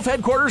Puma. Golf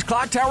Headquarters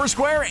Clock Tower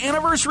Square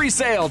Anniversary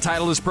Sale.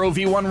 Titleist Pro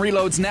V1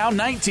 Reloads now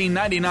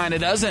 $19.99 a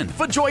dozen.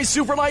 FootJoy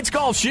Superlights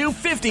Golf Shoe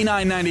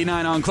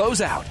 $59.99 on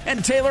closeout.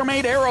 And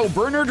TaylorMade Aero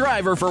Burner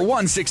Driver for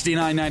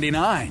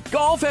 $169.99.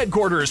 Golf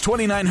Headquarters,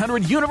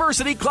 2900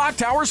 University Clock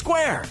Tower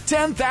Square.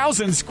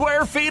 10,000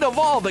 square feet of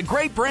all the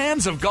great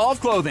brands of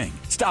golf clothing.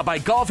 Stop by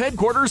Golf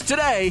Headquarters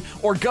today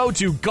or go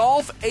to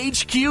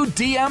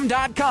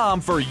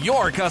golfhqdm.com for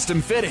your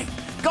custom fitting.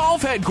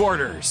 Golf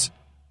Headquarters.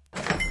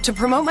 To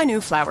promote my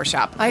new flower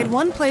shop, I had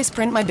one place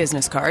print my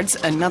business cards,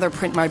 another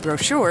print my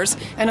brochures,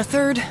 and a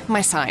third,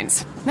 my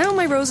signs. Now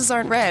my roses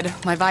aren't red,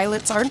 my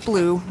violets aren't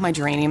blue, my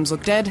geraniums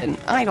look dead, and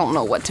I don't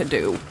know what to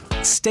do.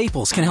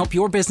 Staples can help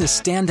your business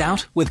stand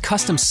out with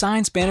custom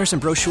signs, banners,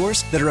 and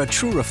brochures that are a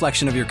true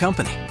reflection of your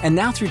company. And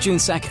now through June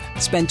 2nd,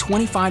 spend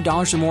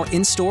 $25 or more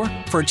in-store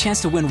for a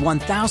chance to win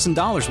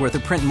 $1,000 worth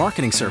of print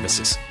marketing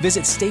services.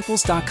 Visit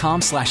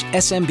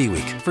staples.com/SMB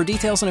Week for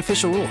details and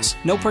official rules.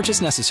 No purchase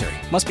necessary.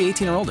 Must be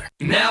 18 or older.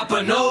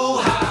 Napa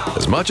know-how.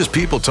 As much as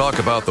people talk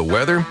about the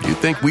weather, you'd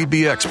think we'd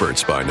be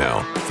experts by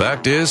now.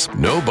 Fact is,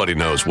 nobody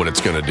knows what it's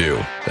going to do.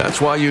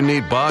 That's why you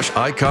need Bosch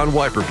Icon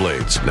wiper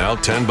blades, now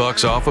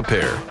 $10 off a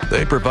pair.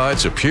 They provide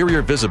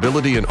superior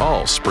visibility in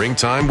all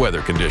springtime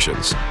weather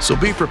conditions. So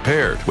be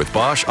prepared with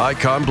Bosch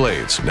Icon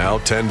blades, now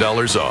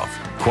 $10 off.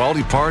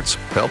 Quality parts,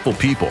 helpful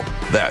people.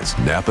 That's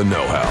Napa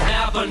know-how.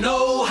 Napa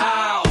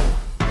know-how.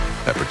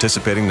 At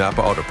participating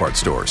Napa Auto Parts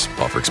stores.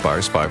 Offer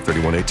expires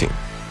 5/31/18.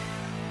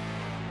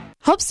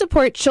 Help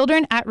support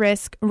children at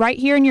risk right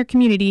here in your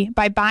community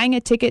by buying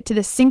a ticket to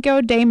the Cinco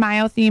de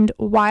Mayo themed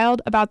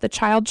Wild About the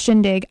Child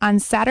Shindig on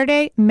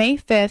Saturday, May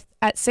 5th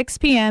at 6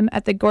 p.m.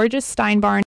 at the gorgeous Stein Barn